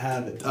don't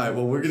have it. All right,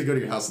 well, we're gonna go to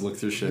your house and look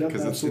through shit Yep,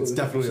 because it's absolutely,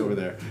 definitely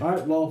absolutely. over there. All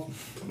right, well. All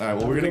right,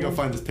 well, we're gonna go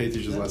find this pay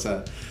teachers less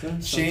hat. Yeah,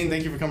 sounds Shane,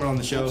 thank you for coming on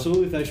the show.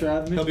 Absolutely, thanks for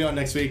having me. He'll be on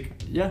next week.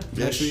 Yeah,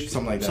 Next week,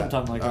 something like that.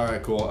 Sometime like that. All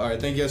right, cool. All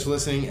right, thank you guys for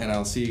listening, and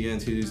I'll see you again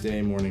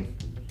Tuesday morning.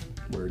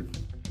 Word.